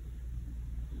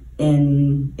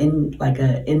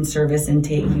in-service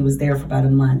intake. He was there for about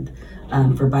a month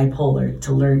for bipolar,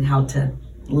 to learn how to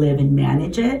live and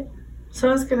manage it. So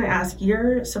I was going to ask,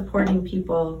 you're supporting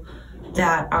people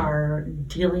that are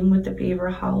dealing with the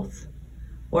behavioral health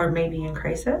or maybe in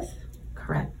crisis?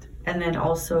 Correct. And then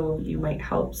also you might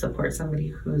help support somebody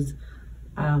who's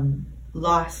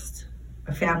lost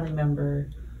a family member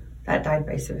that died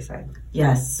by suicide.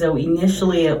 Yes. So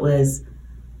initially it was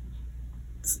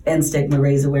end stigma,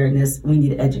 raise awareness. We need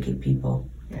to educate people.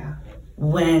 Yeah.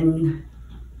 When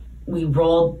we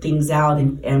rolled things out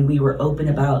and we were open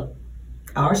about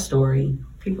our story,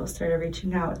 people started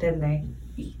reaching out, didn't they?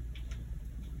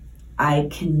 I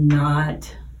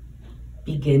cannot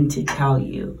begin to tell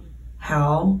you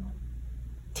how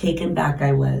taken back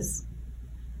I was.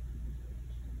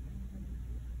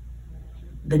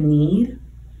 The need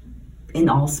in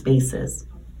all spaces,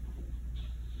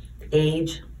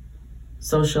 age,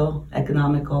 social,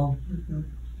 economical,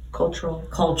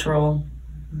 cultural,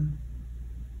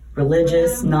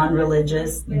 religious,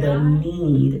 non-religious, the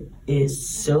need is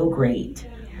so great.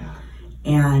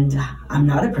 And I'm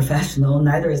not a professional,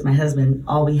 neither is my husband.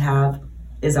 All we have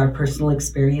is our personal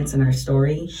experience and our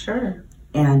story. Sure.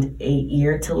 And a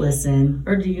ear to listen.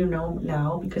 Or do you know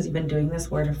now, because you've been doing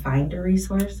this, where to find a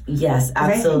resource? Yes,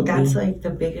 absolutely. I think that's like the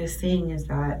biggest thing, is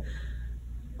that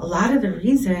a lot of the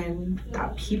reason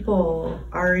that people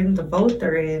are in the boat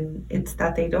they're in, it's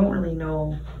that they don't really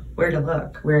know where to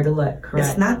look. Correct.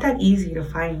 It's not that easy to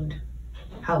find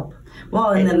help.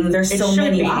 Well, and then there's so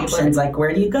many options, like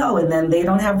where do you go? And then they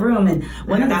don't have room, and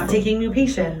when they're not taking new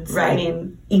patients. Right. I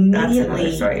mean, immediately, that's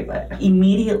another story, but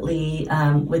immediately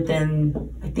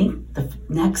within, I think, the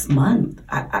next month,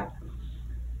 I'm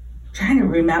trying to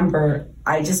remember.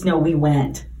 I just know we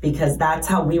went, because that's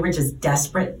how we were just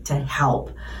desperate to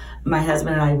help. My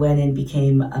husband and I went and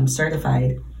became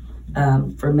certified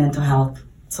for mental health.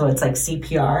 So it's like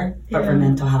CPR, but for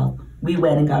mental health. We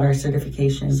went and got our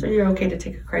certification. So you're okay to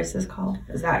take a crisis call?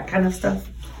 Is that kind of stuff?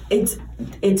 It's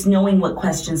knowing what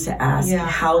questions to ask,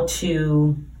 how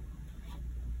to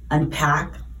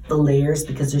unpack the layers,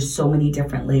 because there's so many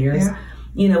different layers. Yeah.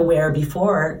 You know, where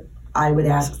before I would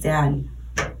ask Dad,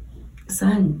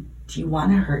 son, do you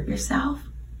want to hurt yourself?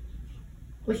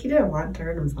 Well, he didn't want to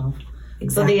hurt himself. Exactly.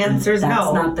 So the answer is no.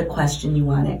 That's not the question you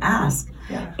want to ask.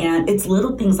 Yeah. And it's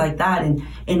little things like that. And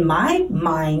in my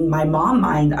mind, my mom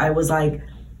mind, I was like,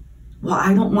 well,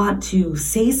 I don't want to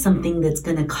say something that's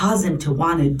going to cause him to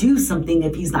want to do something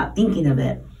if he's not thinking of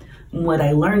it. And what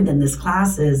I learned in this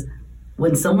class is,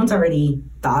 when someone's already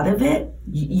thought of it,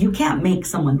 you can't make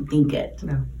someone think it.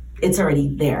 No. It's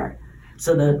already there.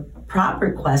 So the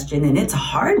proper question, and it's a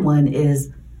hard one,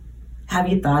 is, have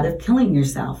you thought of killing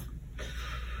yourself?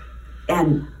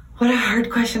 And what a hard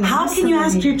question. How can you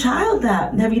ask your child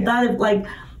that? Have you thought of, like,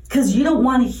 because you don't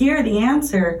want to hear the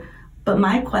answer. But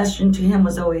my question to him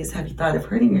was always, have you thought of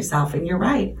hurting yourself? And you're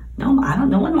right. No, I don't.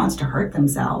 No one wants to hurt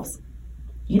themselves.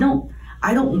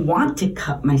 I don't want to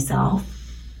cut myself.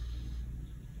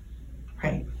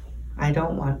 Right. I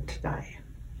don't want to die.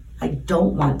 I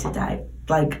don't want to die.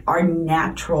 Like, our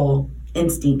natural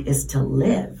instinct is to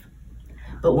live.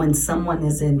 But when someone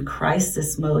is in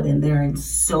crisis mode and they're in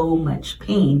so much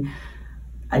pain,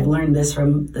 I've learned this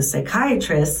from the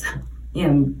psychiatrists. You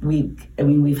know,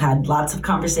 we've had lots of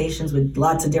conversations with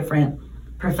lots of different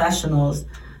professionals,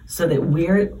 so that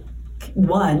we're,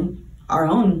 our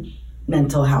own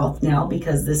mental health now,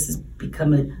 because this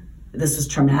is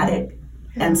traumatic.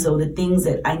 Yeah. And so the things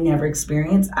that I never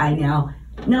experienced, I now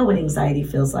know what anxiety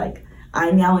feels like.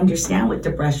 I now understand what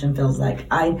depression feels like.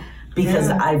 Because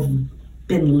I've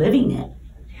been living it.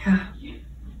 Yeah.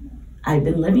 I've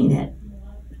been living it.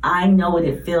 I know what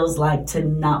it feels like to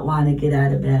not want to get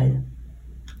out of bed.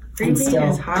 Grieving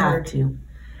is hard.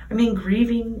 I mean,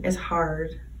 grieving is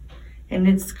hard. And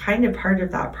it's kind of part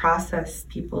of that process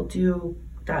people do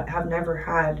that have never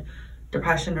had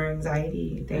depression or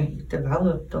anxiety. They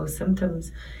develop those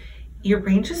symptoms. Your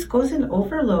brain just goes in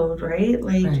overload, right?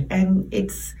 Like, and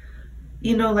it's,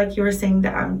 like you were saying,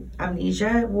 the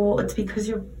amnesia. Well, it's because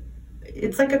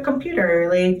it's like a computer.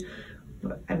 Like,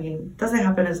 I mean, it doesn't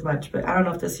happen as much, but I don't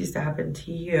know if this used to happen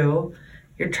to you.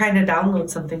 you're trying to download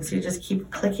something, so you just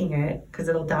keep clicking it because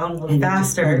it'll download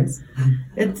faster.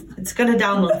 It's going to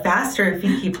download faster if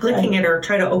you keep clicking it or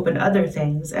try to open other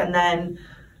things, and then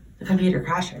the computer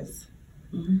crashes.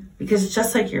 Because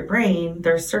just like your brain,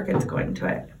 there's circuits going to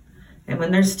it. And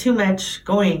when there's too much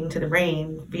going to the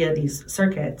brain via these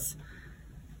circuits,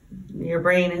 your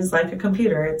brain is like a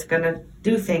computer. It's going to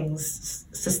do things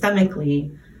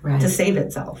systemically to save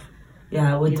itself.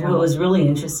 Yeah, what was really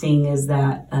interesting is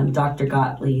that Dr.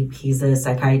 Gottlieb, he's a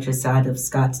psychiatrist out of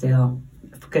Scottsdale,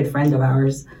 a good friend of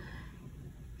ours.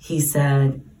 He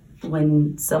said,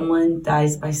 when someone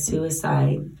dies by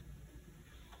suicide,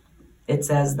 it's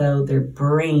as though their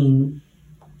brain,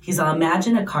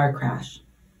 imagine a car crash.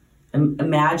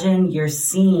 Imagine you're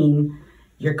seeing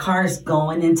your car's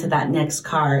going into that next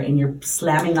car and you're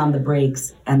slamming on the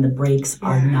brakes and the brakes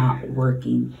are not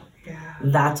working.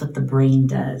 That's what the brain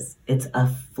does. It's a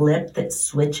flip that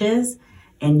switches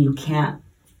and you can't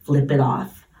flip it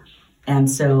off. And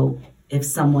so if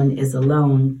someone is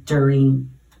alone during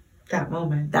that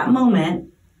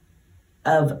moment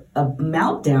of a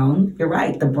meltdown, you're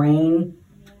right, the brain,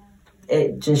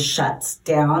 it just shuts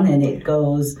down and it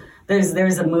goes.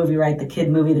 There's a movie, right? The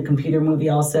kid movie, the computer movie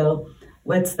also.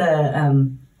 What's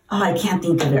the, I can't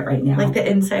think of it right now. Like the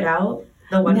Inside Out?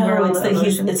 The one where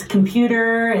it's a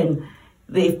computer and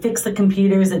they fix the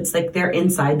computers. It's like they're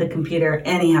inside the computer.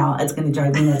 Anyhow, it's going to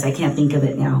drive me nuts. I can't think of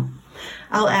it now.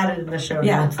 I'll add it in the show.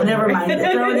 Yeah, never mind.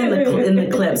 Throw it in the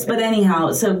clips. But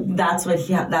anyhow, so that's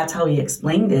how he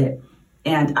explained it.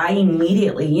 And I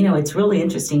immediately, it's really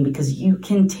interesting because I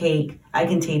can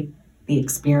take the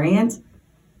experience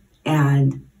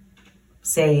and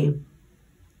say,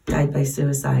 died by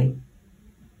suicide.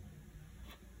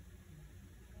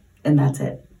 And that's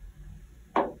it.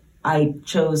 I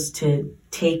chose to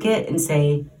take it and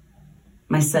say,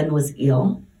 my son was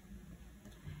ill,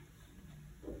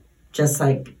 just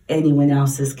like anyone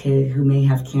else's kid who may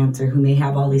have cancer, who may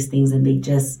have all these things, and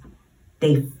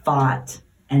they fought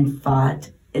and fought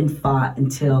and fought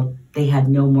until they had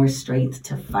no more strength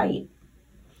to fight.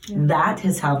 Yeah. That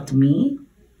has helped me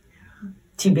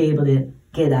to be able to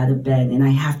get out of bed, and I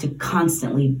have to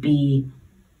constantly be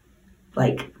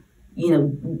like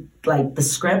the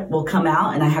script will come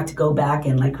out and I have to go back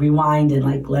and like rewind and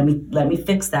like let me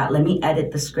fix that, let me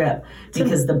edit the script,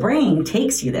 because the brain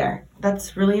takes you there.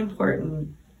 That's really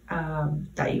important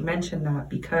that you mentioned that,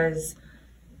 because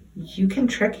you can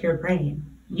trick your brain.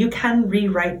 You can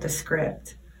rewrite the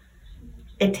script.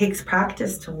 It takes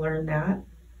practice to learn that.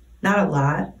 Not a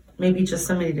lot. Maybe just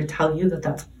somebody to tell you that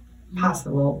that's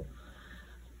possible.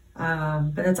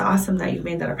 But it's awesome that you've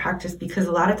made that a practice, because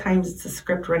a lot of times it's a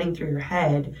script running through your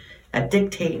head that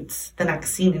dictates the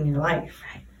next scene in your life.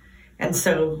 And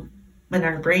so when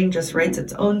our brain just writes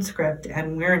its own script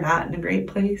and we're not in a great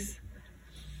place,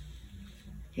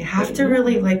 you have to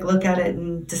really look at it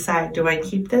and decide, do I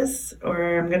keep this,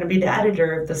 or I'm going to be the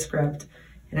editor of the script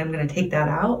and I'm going to take that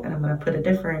out and I'm going to put a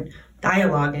different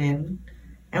dialogue in.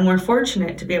 And we're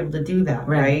fortunate to be able to do that,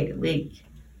 right?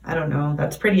 I don't know.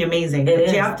 That's pretty amazing.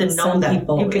 But you have to know that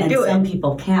you can do it. Some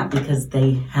people can't because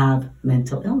they have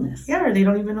mental illness. Yeah, or they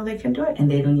don't even know they can do it. And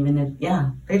they don't even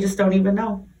know, They just don't even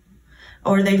know.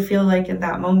 Or they feel like in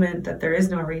that moment that there is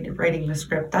no writing the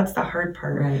script. That's the hard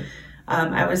part. Right.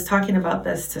 I was talking about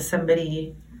this to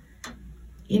somebody.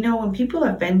 When people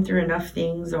have been through enough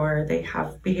things, or they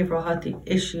have behavioral health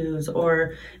issues,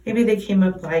 or maybe they came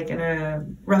up in a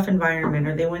rough environment,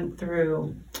 or they went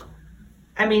through...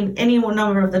 any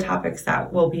number of the topics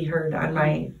that will be heard on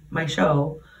my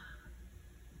show,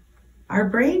 our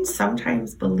brain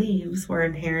sometimes believes we're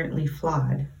inherently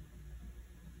flawed.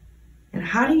 And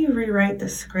how do you rewrite the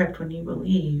script when you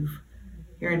believe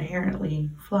you're inherently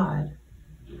flawed?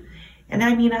 And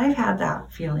I've had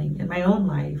that feeling in my own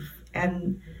life.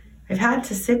 And I've had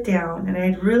to sit down and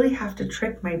I'd really have to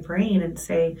trick my brain and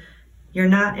say, you're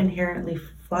not inherently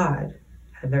flawed,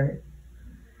 Heather.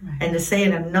 Right. And to say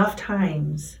it enough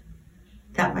times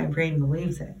that my brain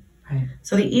believes it. Right.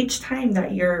 So that each time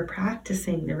that you're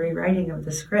practicing the rewriting of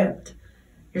the script,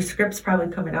 your script's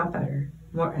probably coming out better,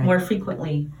 more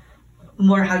frequently,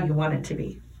 more how you want it to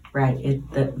be. Right.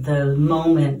 The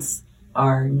moments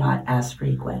are not as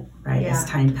frequent, right? Yeah. As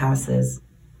time passes,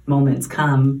 moments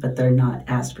come, but they're not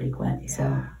as frequent. Yeah.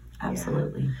 So,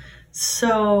 absolutely. Yeah.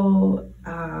 So,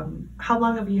 how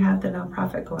long have you had the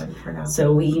nonprofit going for now?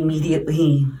 So we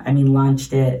immediately,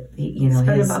 launched it. It's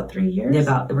been about 3 years.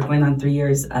 We're going on 3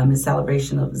 years. His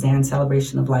Zan's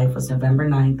celebration of life was November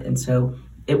 9th, and so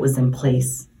it was in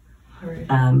place. Right.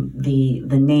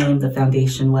 The name, the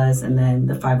foundation was, and then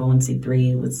the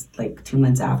 501c3 was 2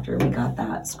 months after we got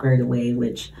that squared away,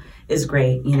 which is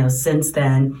great. Since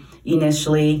then,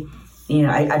 initially,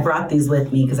 I brought these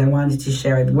with me because I wanted to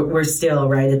share. We're still,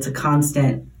 right, it's a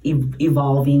constant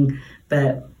evolving,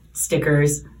 but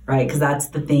stickers, right, because that's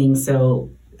the thing. So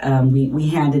we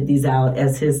handed these out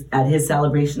at his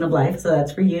celebration of life. So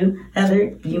that's for you,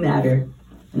 Heather. You matter.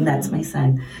 And that's my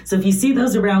son. So if you see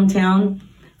those around town,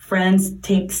 friends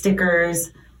take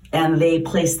stickers and they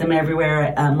place them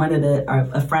everywhere.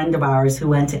 A friend of ours who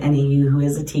went to NAU, who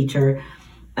is a teacher,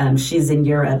 she's in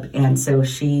Europe, and so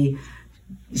she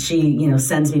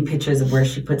sends me pictures of where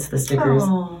she puts the stickers.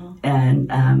 Aww. And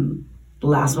the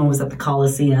last one was at the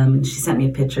Coliseum, and she sent me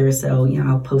a picture. So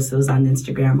I'll post those on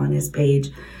Instagram on his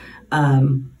page.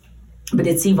 But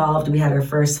it's evolved. We had our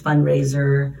first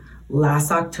fundraiser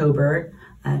last October.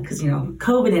 Because,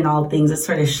 COVID and all things, it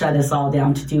sort of shut us all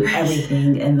down to do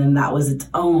everything. And then that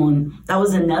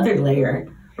was another layer,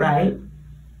 right?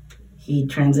 He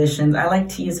transitioned. I like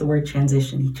to use the word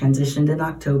transition. He transitioned in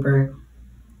October.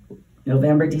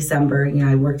 November, December,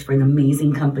 I worked for an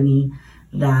amazing company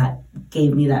that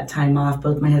gave me that time off.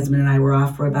 Both my husband and I were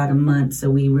off for about a month. So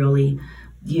we really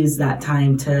used that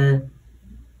time to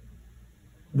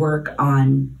work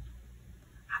on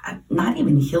not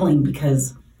even healing,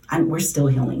 because we're still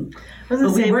healing. But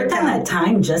we worked on that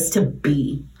time just to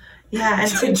be. Yeah,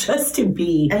 and just to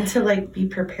be. And to be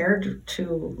prepared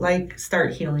to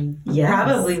start healing. Yes.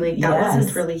 Probably that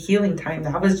wasn't really healing time.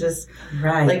 That was just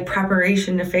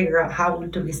preparation to figure out how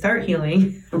do we start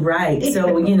healing. Right.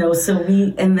 So,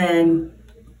 and then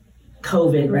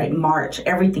COVID, right? March,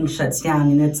 everything shuts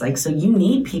down, and it's so you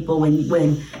need people when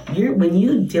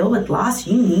you deal with loss,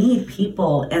 you need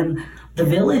people. And the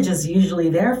village is usually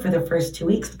there for the first 2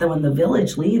 weeks, but then when the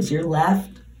village leaves, you're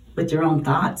left with your own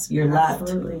thoughts. You're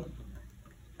Absolutely. left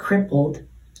crippled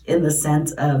in the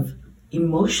sense of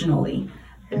emotionally,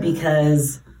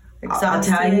 because exhausted. I'll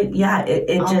tell you,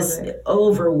 it just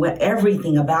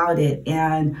everything about it.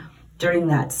 And during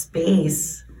that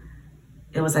space,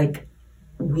 it was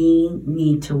we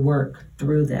need to work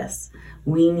through this.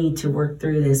 We need to work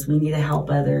through this. We need to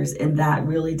help others. And that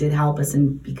really did help us.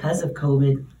 And because of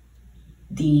COVID,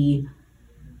 the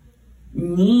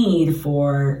need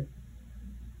for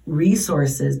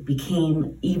resources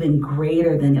became even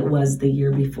greater than it was the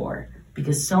year before,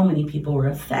 because so many people were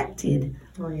affected.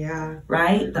 Oh, yeah.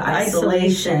 Right? The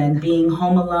isolation, being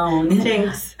home alone.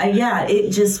 Thanks. It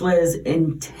just was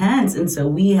intense. And so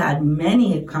we had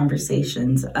many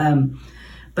conversations.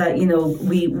 But,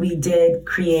 we did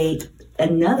create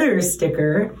another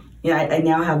sticker. I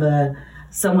now have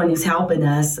someone who's helping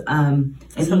us. And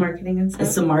some marketing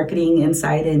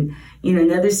insight. And,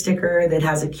 another sticker that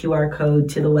has a QR code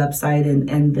to the website,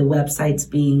 and the website's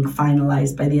being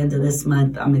finalized by the end of this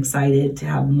month. I'm excited to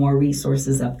have more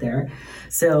resources up there.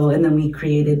 So, and then we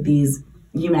created these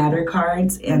You Matter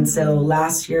cards. And so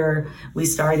last year we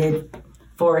started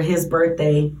for his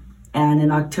birthday, and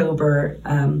in October,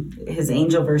 his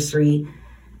angelversary,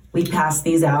 we passed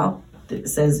these out. It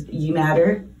says You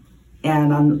Matter.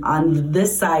 And on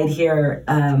this side here,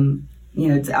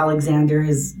 it's Alexander,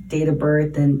 his date of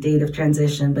birth and date of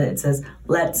transition, but it says,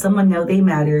 let someone know they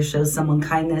matter, show someone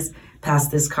kindness, pass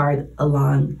this card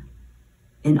along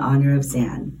in honor of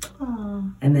Zan.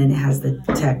 Aww. And then it has the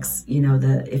text,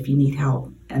 the if you need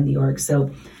help and the org.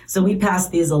 So we pass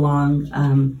these along.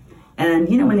 And,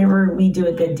 whenever we do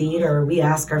a good deed, or we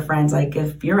ask our friends,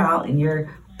 if you're out and you're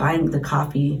buying the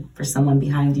coffee for someone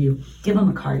behind you, give them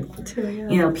a card. Too,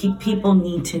 yeah. People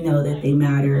need to know that they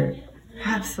matter.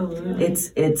 Absolutely.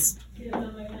 It's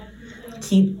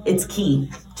key. It's key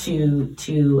to.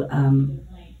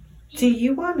 Do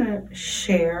you want to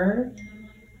share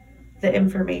the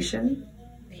information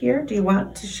here? Do you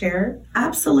want to share?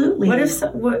 Absolutely. What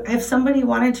if somebody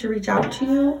wanted to reach out to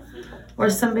you,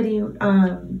 or somebody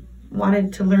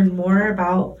wanted to learn more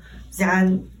about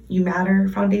Zan You Matter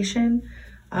Foundation?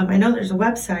 I know there's a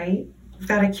website. We've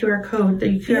got a QR code.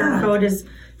 The QR code is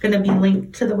going to be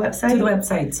linked to the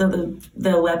website. So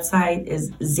the website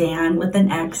is Zan with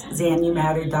an X,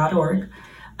 ZanYouMatter.org.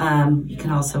 You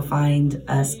can also find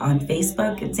us on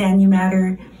Facebook at Zan You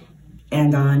Matter,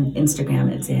 and on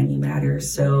Instagram at Zan You Matter.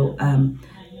 So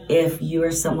if you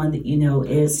are someone that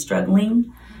is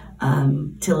struggling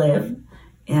to live,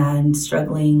 and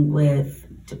struggling with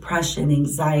depression,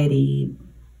 anxiety,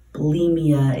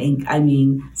 bulimia,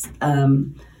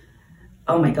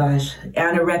 oh my gosh,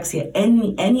 anorexia,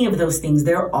 any of those things,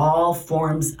 they're all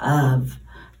forms of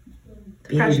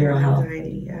behavioral health.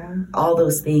 Anxiety, yeah. All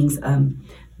those things.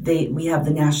 We have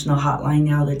the national hotline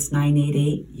now that's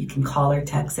 988. You can call or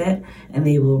text it, and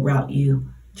they will route you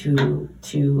to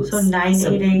So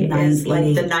 988 is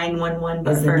like the 911,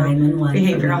 but for 911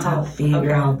 behavioral health.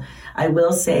 Behavioral health. I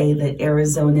will say that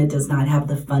Arizona does not have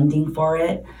the funding for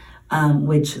it,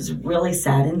 which really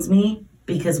saddens me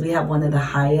because we have one of the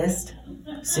highest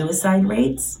suicide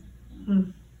rates.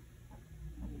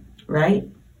 Right?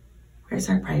 Where's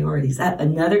our priorities? That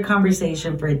another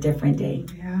conversation for a different day.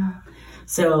 Yeah.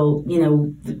 So,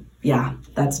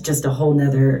 that's just a whole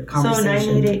nother conversation. So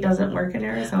 988 doesn't work in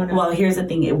Arizona? Well, here's the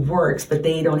thing. It works, but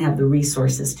they don't have the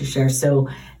resources to share. So,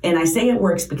 and I say it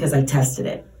works because I tested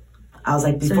it. I was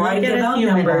like, before I give out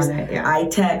numbers, I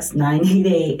text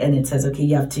 988 and it says, okay,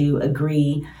 you have to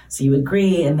agree. So you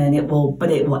agree and then it will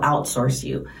outsource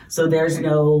you. So there's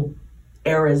no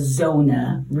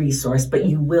Arizona resource, but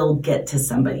you will get to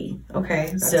somebody.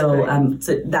 Okay. So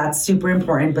that's super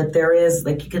important. But there is,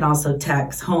 like, you can also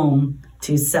text home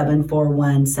to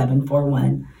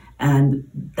 741-741. And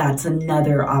that's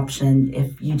another option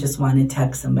if you just want to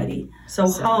text somebody. So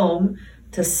home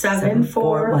to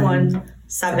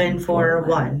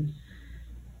 741-741.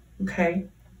 Okay.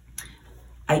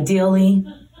 Ideally,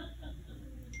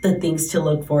 the things to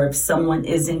look for if someone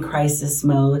is in crisis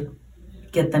mode,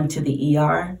 get them to the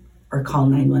ER or call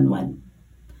 911.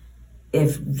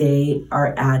 If they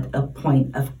are at a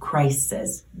point of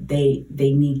crisis, they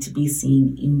need to be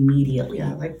seen immediately.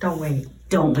 Yeah, like don't wait.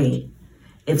 Don't wait.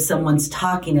 If someone's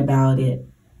talking about it,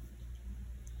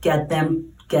 get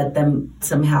them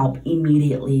some help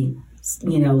immediately.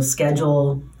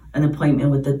 Schedule an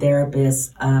appointment with the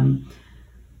therapist.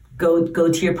 Go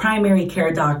to your primary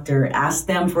care doctor. Ask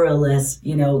them for a list.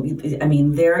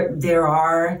 There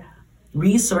are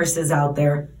resources out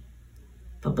there,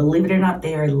 but believe it or not,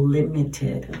 they are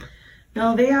limited.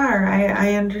 No, they are.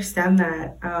 I understand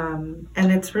that,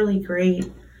 and it's really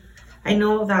great. I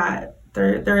know that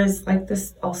there is like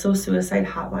this also suicide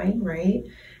hotline, right?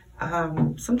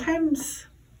 Sometimes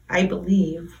I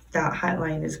believe that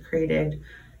hotline is created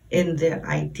in the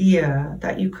idea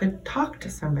that you could talk to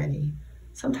somebody.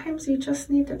 Sometimes you just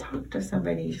need to talk to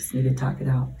somebody. You just need to talk it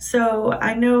out. So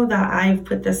I know that I've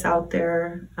put this out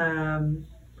there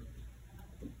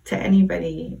to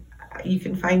anybody. You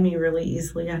can find me really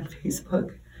easily on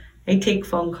Facebook. I take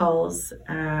phone calls.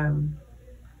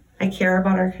 I care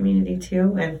about our community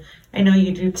too, and I know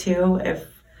you do too.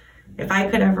 If I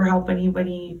could ever help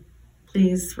anybody,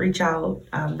 please reach out.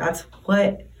 That's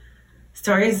what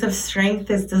Stories of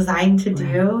Strength is designed to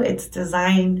do. Right. It's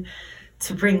designed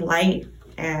to bring light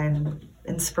and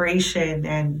inspiration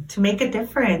and to make a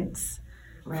difference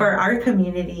for our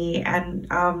community. And,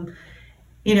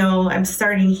 I'm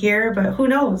starting here, but who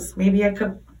knows? Maybe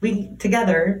we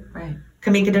together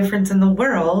can make a difference in the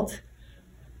world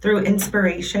through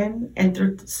inspiration and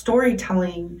through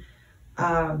storytelling,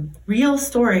 real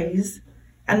stories,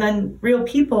 and then real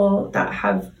people that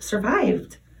have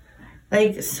survived.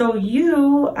 Like, so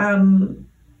you,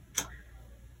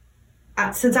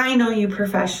 since I know you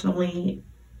professionally,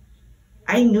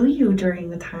 I knew you during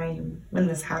the time when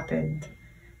this happened,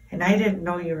 and I didn't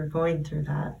know you were going through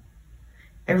that.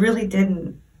 I really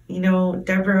didn't.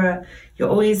 Debra, you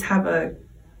always have a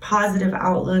positive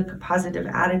outlook, a positive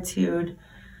attitude.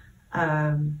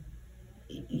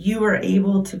 You were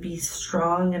able to be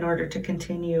strong in order to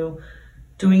continue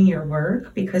doing your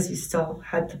work because you still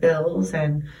had the bills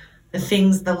and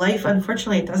the life,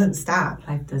 unfortunately, it doesn't stop.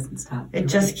 Life doesn't stop. It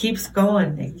just keeps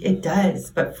going. It does.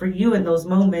 But for you in those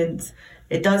moments,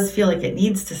 it does feel like it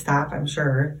needs to stop, I'm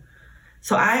sure.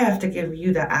 So I have to give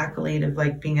you the accolade of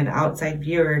like being an outside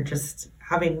viewer, just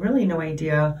having really no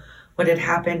idea what had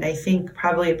happened. I think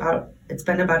probably it's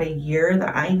been about a year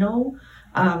that I know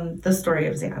the story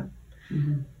of Zan.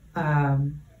 Mm-hmm.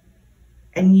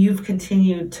 And you've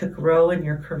continued to grow in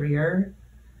your career.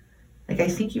 Like, I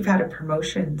think you've had a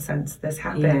promotion since this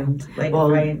happened. Yeah. If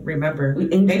I remember.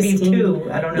 Maybe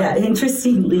 2, I don't know. Yeah,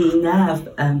 interestingly enough,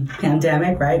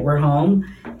 pandemic, right? We're home,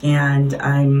 and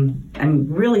I'm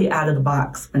really out of the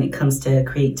box when it comes to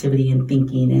creativity and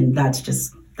thinking, and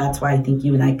that's why I think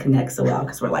you and I connect so well,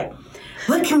 because we're like,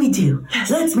 what can we do?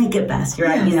 Yes. Let's make it best,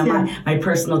 right? Yes, my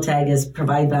personal tag is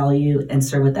provide value and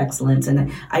serve with excellence, and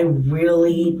I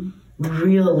really,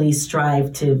 really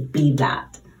strive to be that.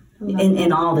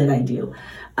 In all that I do.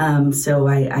 So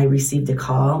I received a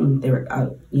call, and they were,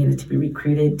 to be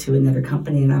recruited to another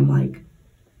company. And I'm like,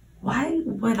 why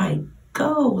would I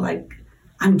go? Like,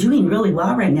 I'm doing really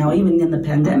well right now, even in the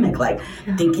pandemic,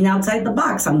 thinking outside the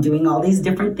box. I'm doing all these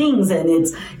different things, and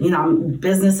it's,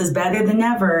 business is better than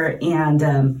ever.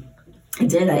 And I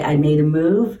did. I made a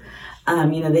move.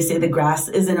 They say the grass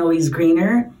isn't always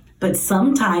greener. but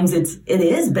sometimes it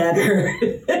is better.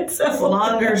 So,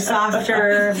 longer,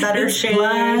 softer, better shade.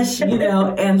 Flush,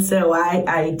 and so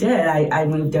I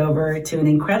moved over to an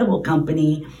incredible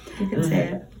company. You can say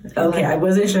it. Okay, I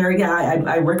wasn't sure. Yeah,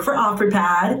 I work for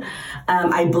OfferPad.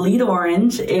 I bleed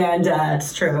orange, and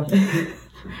it's true.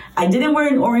 I didn't wear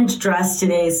an orange dress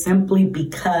today simply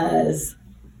because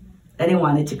I didn't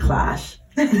want it to clash.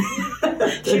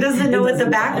 She doesn't know what the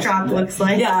backdrop looks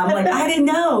like. Yeah, I'm like, I didn't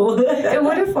know. It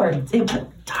would have worked.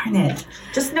 Darn it.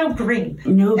 Just no green.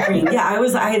 No green. Yeah,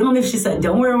 I don't know if she said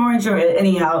don't wear orange or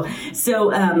anyhow.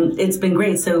 So it's been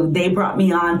great. So they brought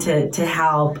me on to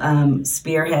help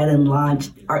spearhead and launch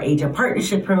our Agent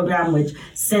Partnership Program, which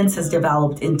since has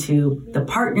developed into the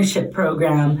Partnership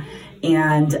Program,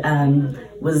 and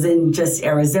was in just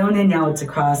Arizona. Now it's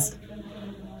across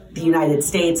the United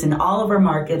States. In all of our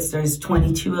markets, there's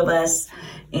 22 of us,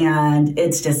 and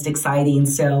it's just exciting.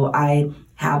 So I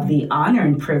have the honor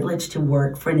and privilege to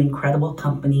work for an incredible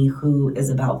company who is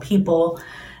about people.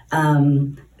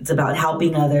 It's about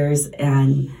helping others,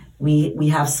 and we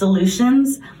have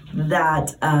solutions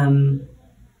that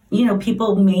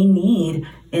people may need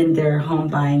in their home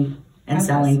buying and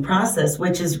selling process,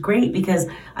 which is great because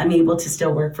I'm able to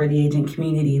still work for the agent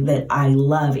community that I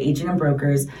love, agent and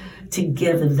brokers, to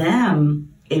give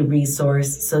them a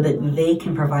resource so that they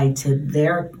can provide to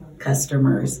their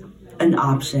customers an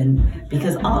option,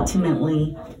 because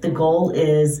ultimately the goal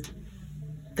is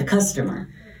the customer.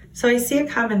 So I see a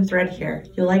common thread here.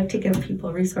 You like to give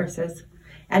people resources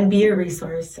and be a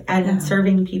resource and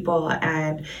serving people,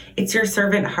 and it's your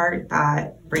servant heart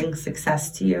that brings success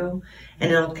to you,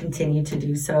 and it'll continue to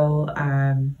do so.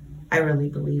 I really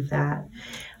believe that.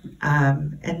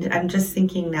 And I'm just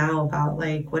thinking now about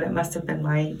what it must have been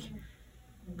like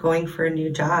going for a new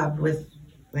job with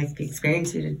the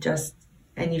experience you did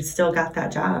and you still got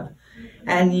that job,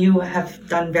 and you have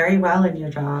done very well in your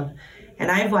job, and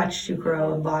I've watched you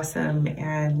grow and blossom,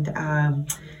 and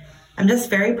I'm just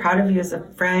very proud of you as a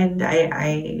friend.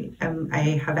 I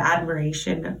have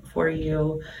admiration for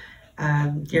you.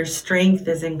 Your strength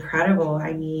is incredible.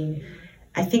 I mean,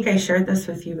 I think I shared this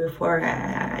with you before.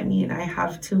 I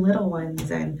have 2 little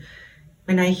ones, and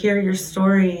when I hear your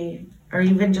story, or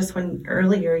even just when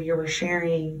earlier you were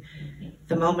sharing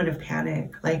the moment of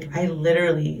panic, I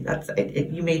literally,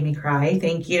 you made me cry.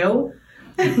 Thank you.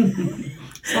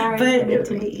 Sorry. But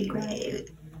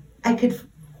I could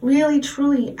really,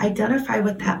 truly identify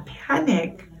with that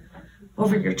panic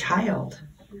over your child.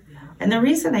 And the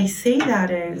reason I say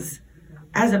that is,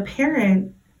 as a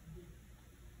parent,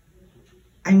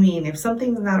 if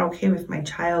something's not okay with my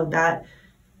child, that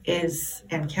is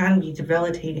and can be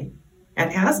debilitating,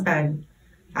 and has been.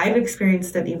 I've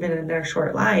experienced it even in their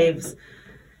short lives.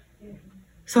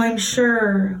 So I'm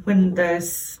sure when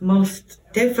this most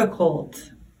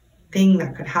difficult thing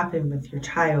that could happen with your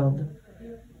child,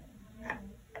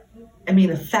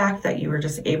 the fact that you were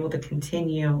just able to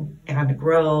continue and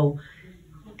grow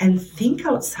and think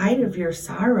outside of your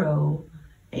sorrow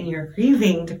and your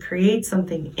grieving to create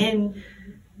something in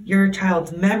your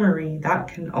child's memory that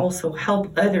can also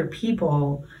help other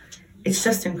people, it's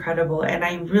just incredible. And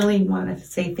I really want to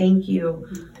say thank you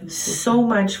so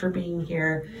much for being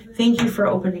here. Thank you for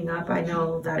opening up. I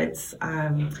know that it's,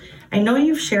 I know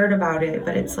you've shared about it,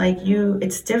 but it's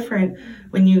it's different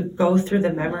when you go through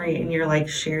the memory and you're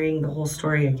sharing the whole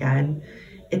story again.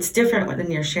 It's different when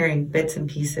you're sharing bits and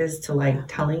pieces to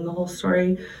telling the whole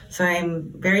story. So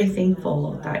I'm very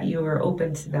thankful that you were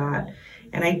open to that.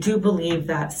 And I do believe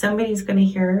that somebody's going to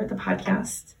hear the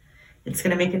podcast. It's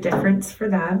going to make a difference for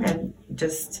them, and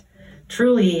just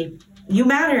truly, you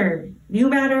matter. You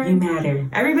matter. You matter.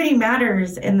 Everybody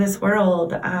matters in this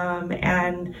world.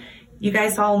 And you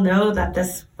guys all know that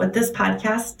what this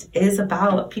podcast is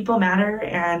about. People matter,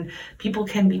 and people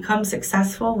can become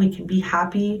successful. We can be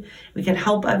happy. We can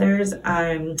help others.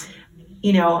 Again,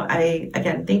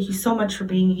 thank you so much for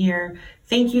being here.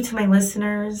 Thank you to my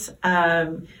listeners.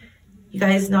 You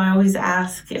guys know I always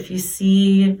ask, if you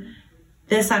see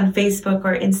this on Facebook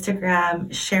or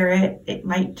Instagram, share it. It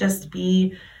might just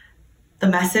be the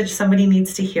message somebody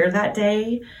needs to hear that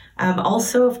day.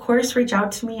 Also, of course, reach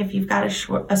out to me if you've got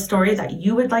a story that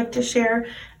you would like to share.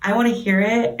 I want to hear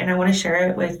it, and I want to share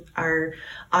it with our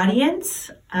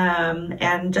audience.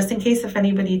 And just in case if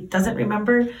anybody doesn't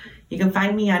remember, you can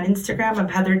find me on Instagram. I'm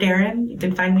Heather Darren. You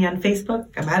can find me on Facebook.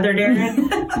 I'm Heather Darren.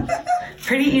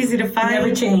 Pretty easy to find.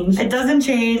 Never change. It doesn't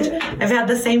change. I've had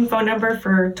the same phone number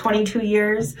for 22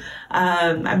 years.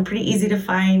 I'm pretty easy to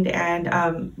find,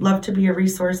 and love to be a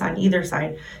resource on either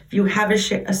side. If you have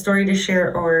a story to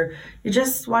share, or you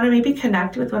just want to maybe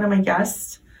connect with one of my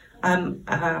guests,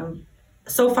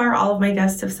 so far, all of my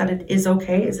guests have said it is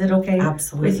okay. Is it okay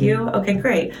Absolutely. with you? Okay,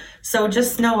 great. So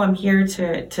just know I'm here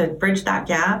to bridge that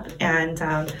gap.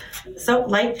 And so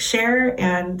like, share,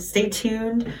 and stay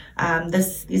tuned.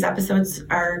 These episodes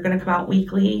are going to come out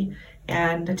weekly.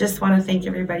 And I just want to thank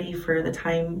everybody for the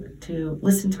time to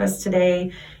listen to us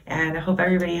today. And I hope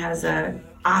everybody has an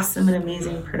awesome and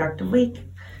amazing, productive week.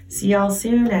 See y'all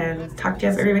soon, and talk to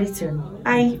everybody soon.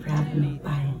 Bye. Thank you for having me.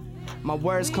 Bye. My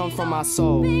words come from my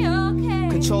soul.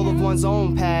 Control of one's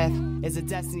own path is a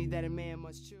destiny that a man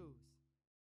must choose.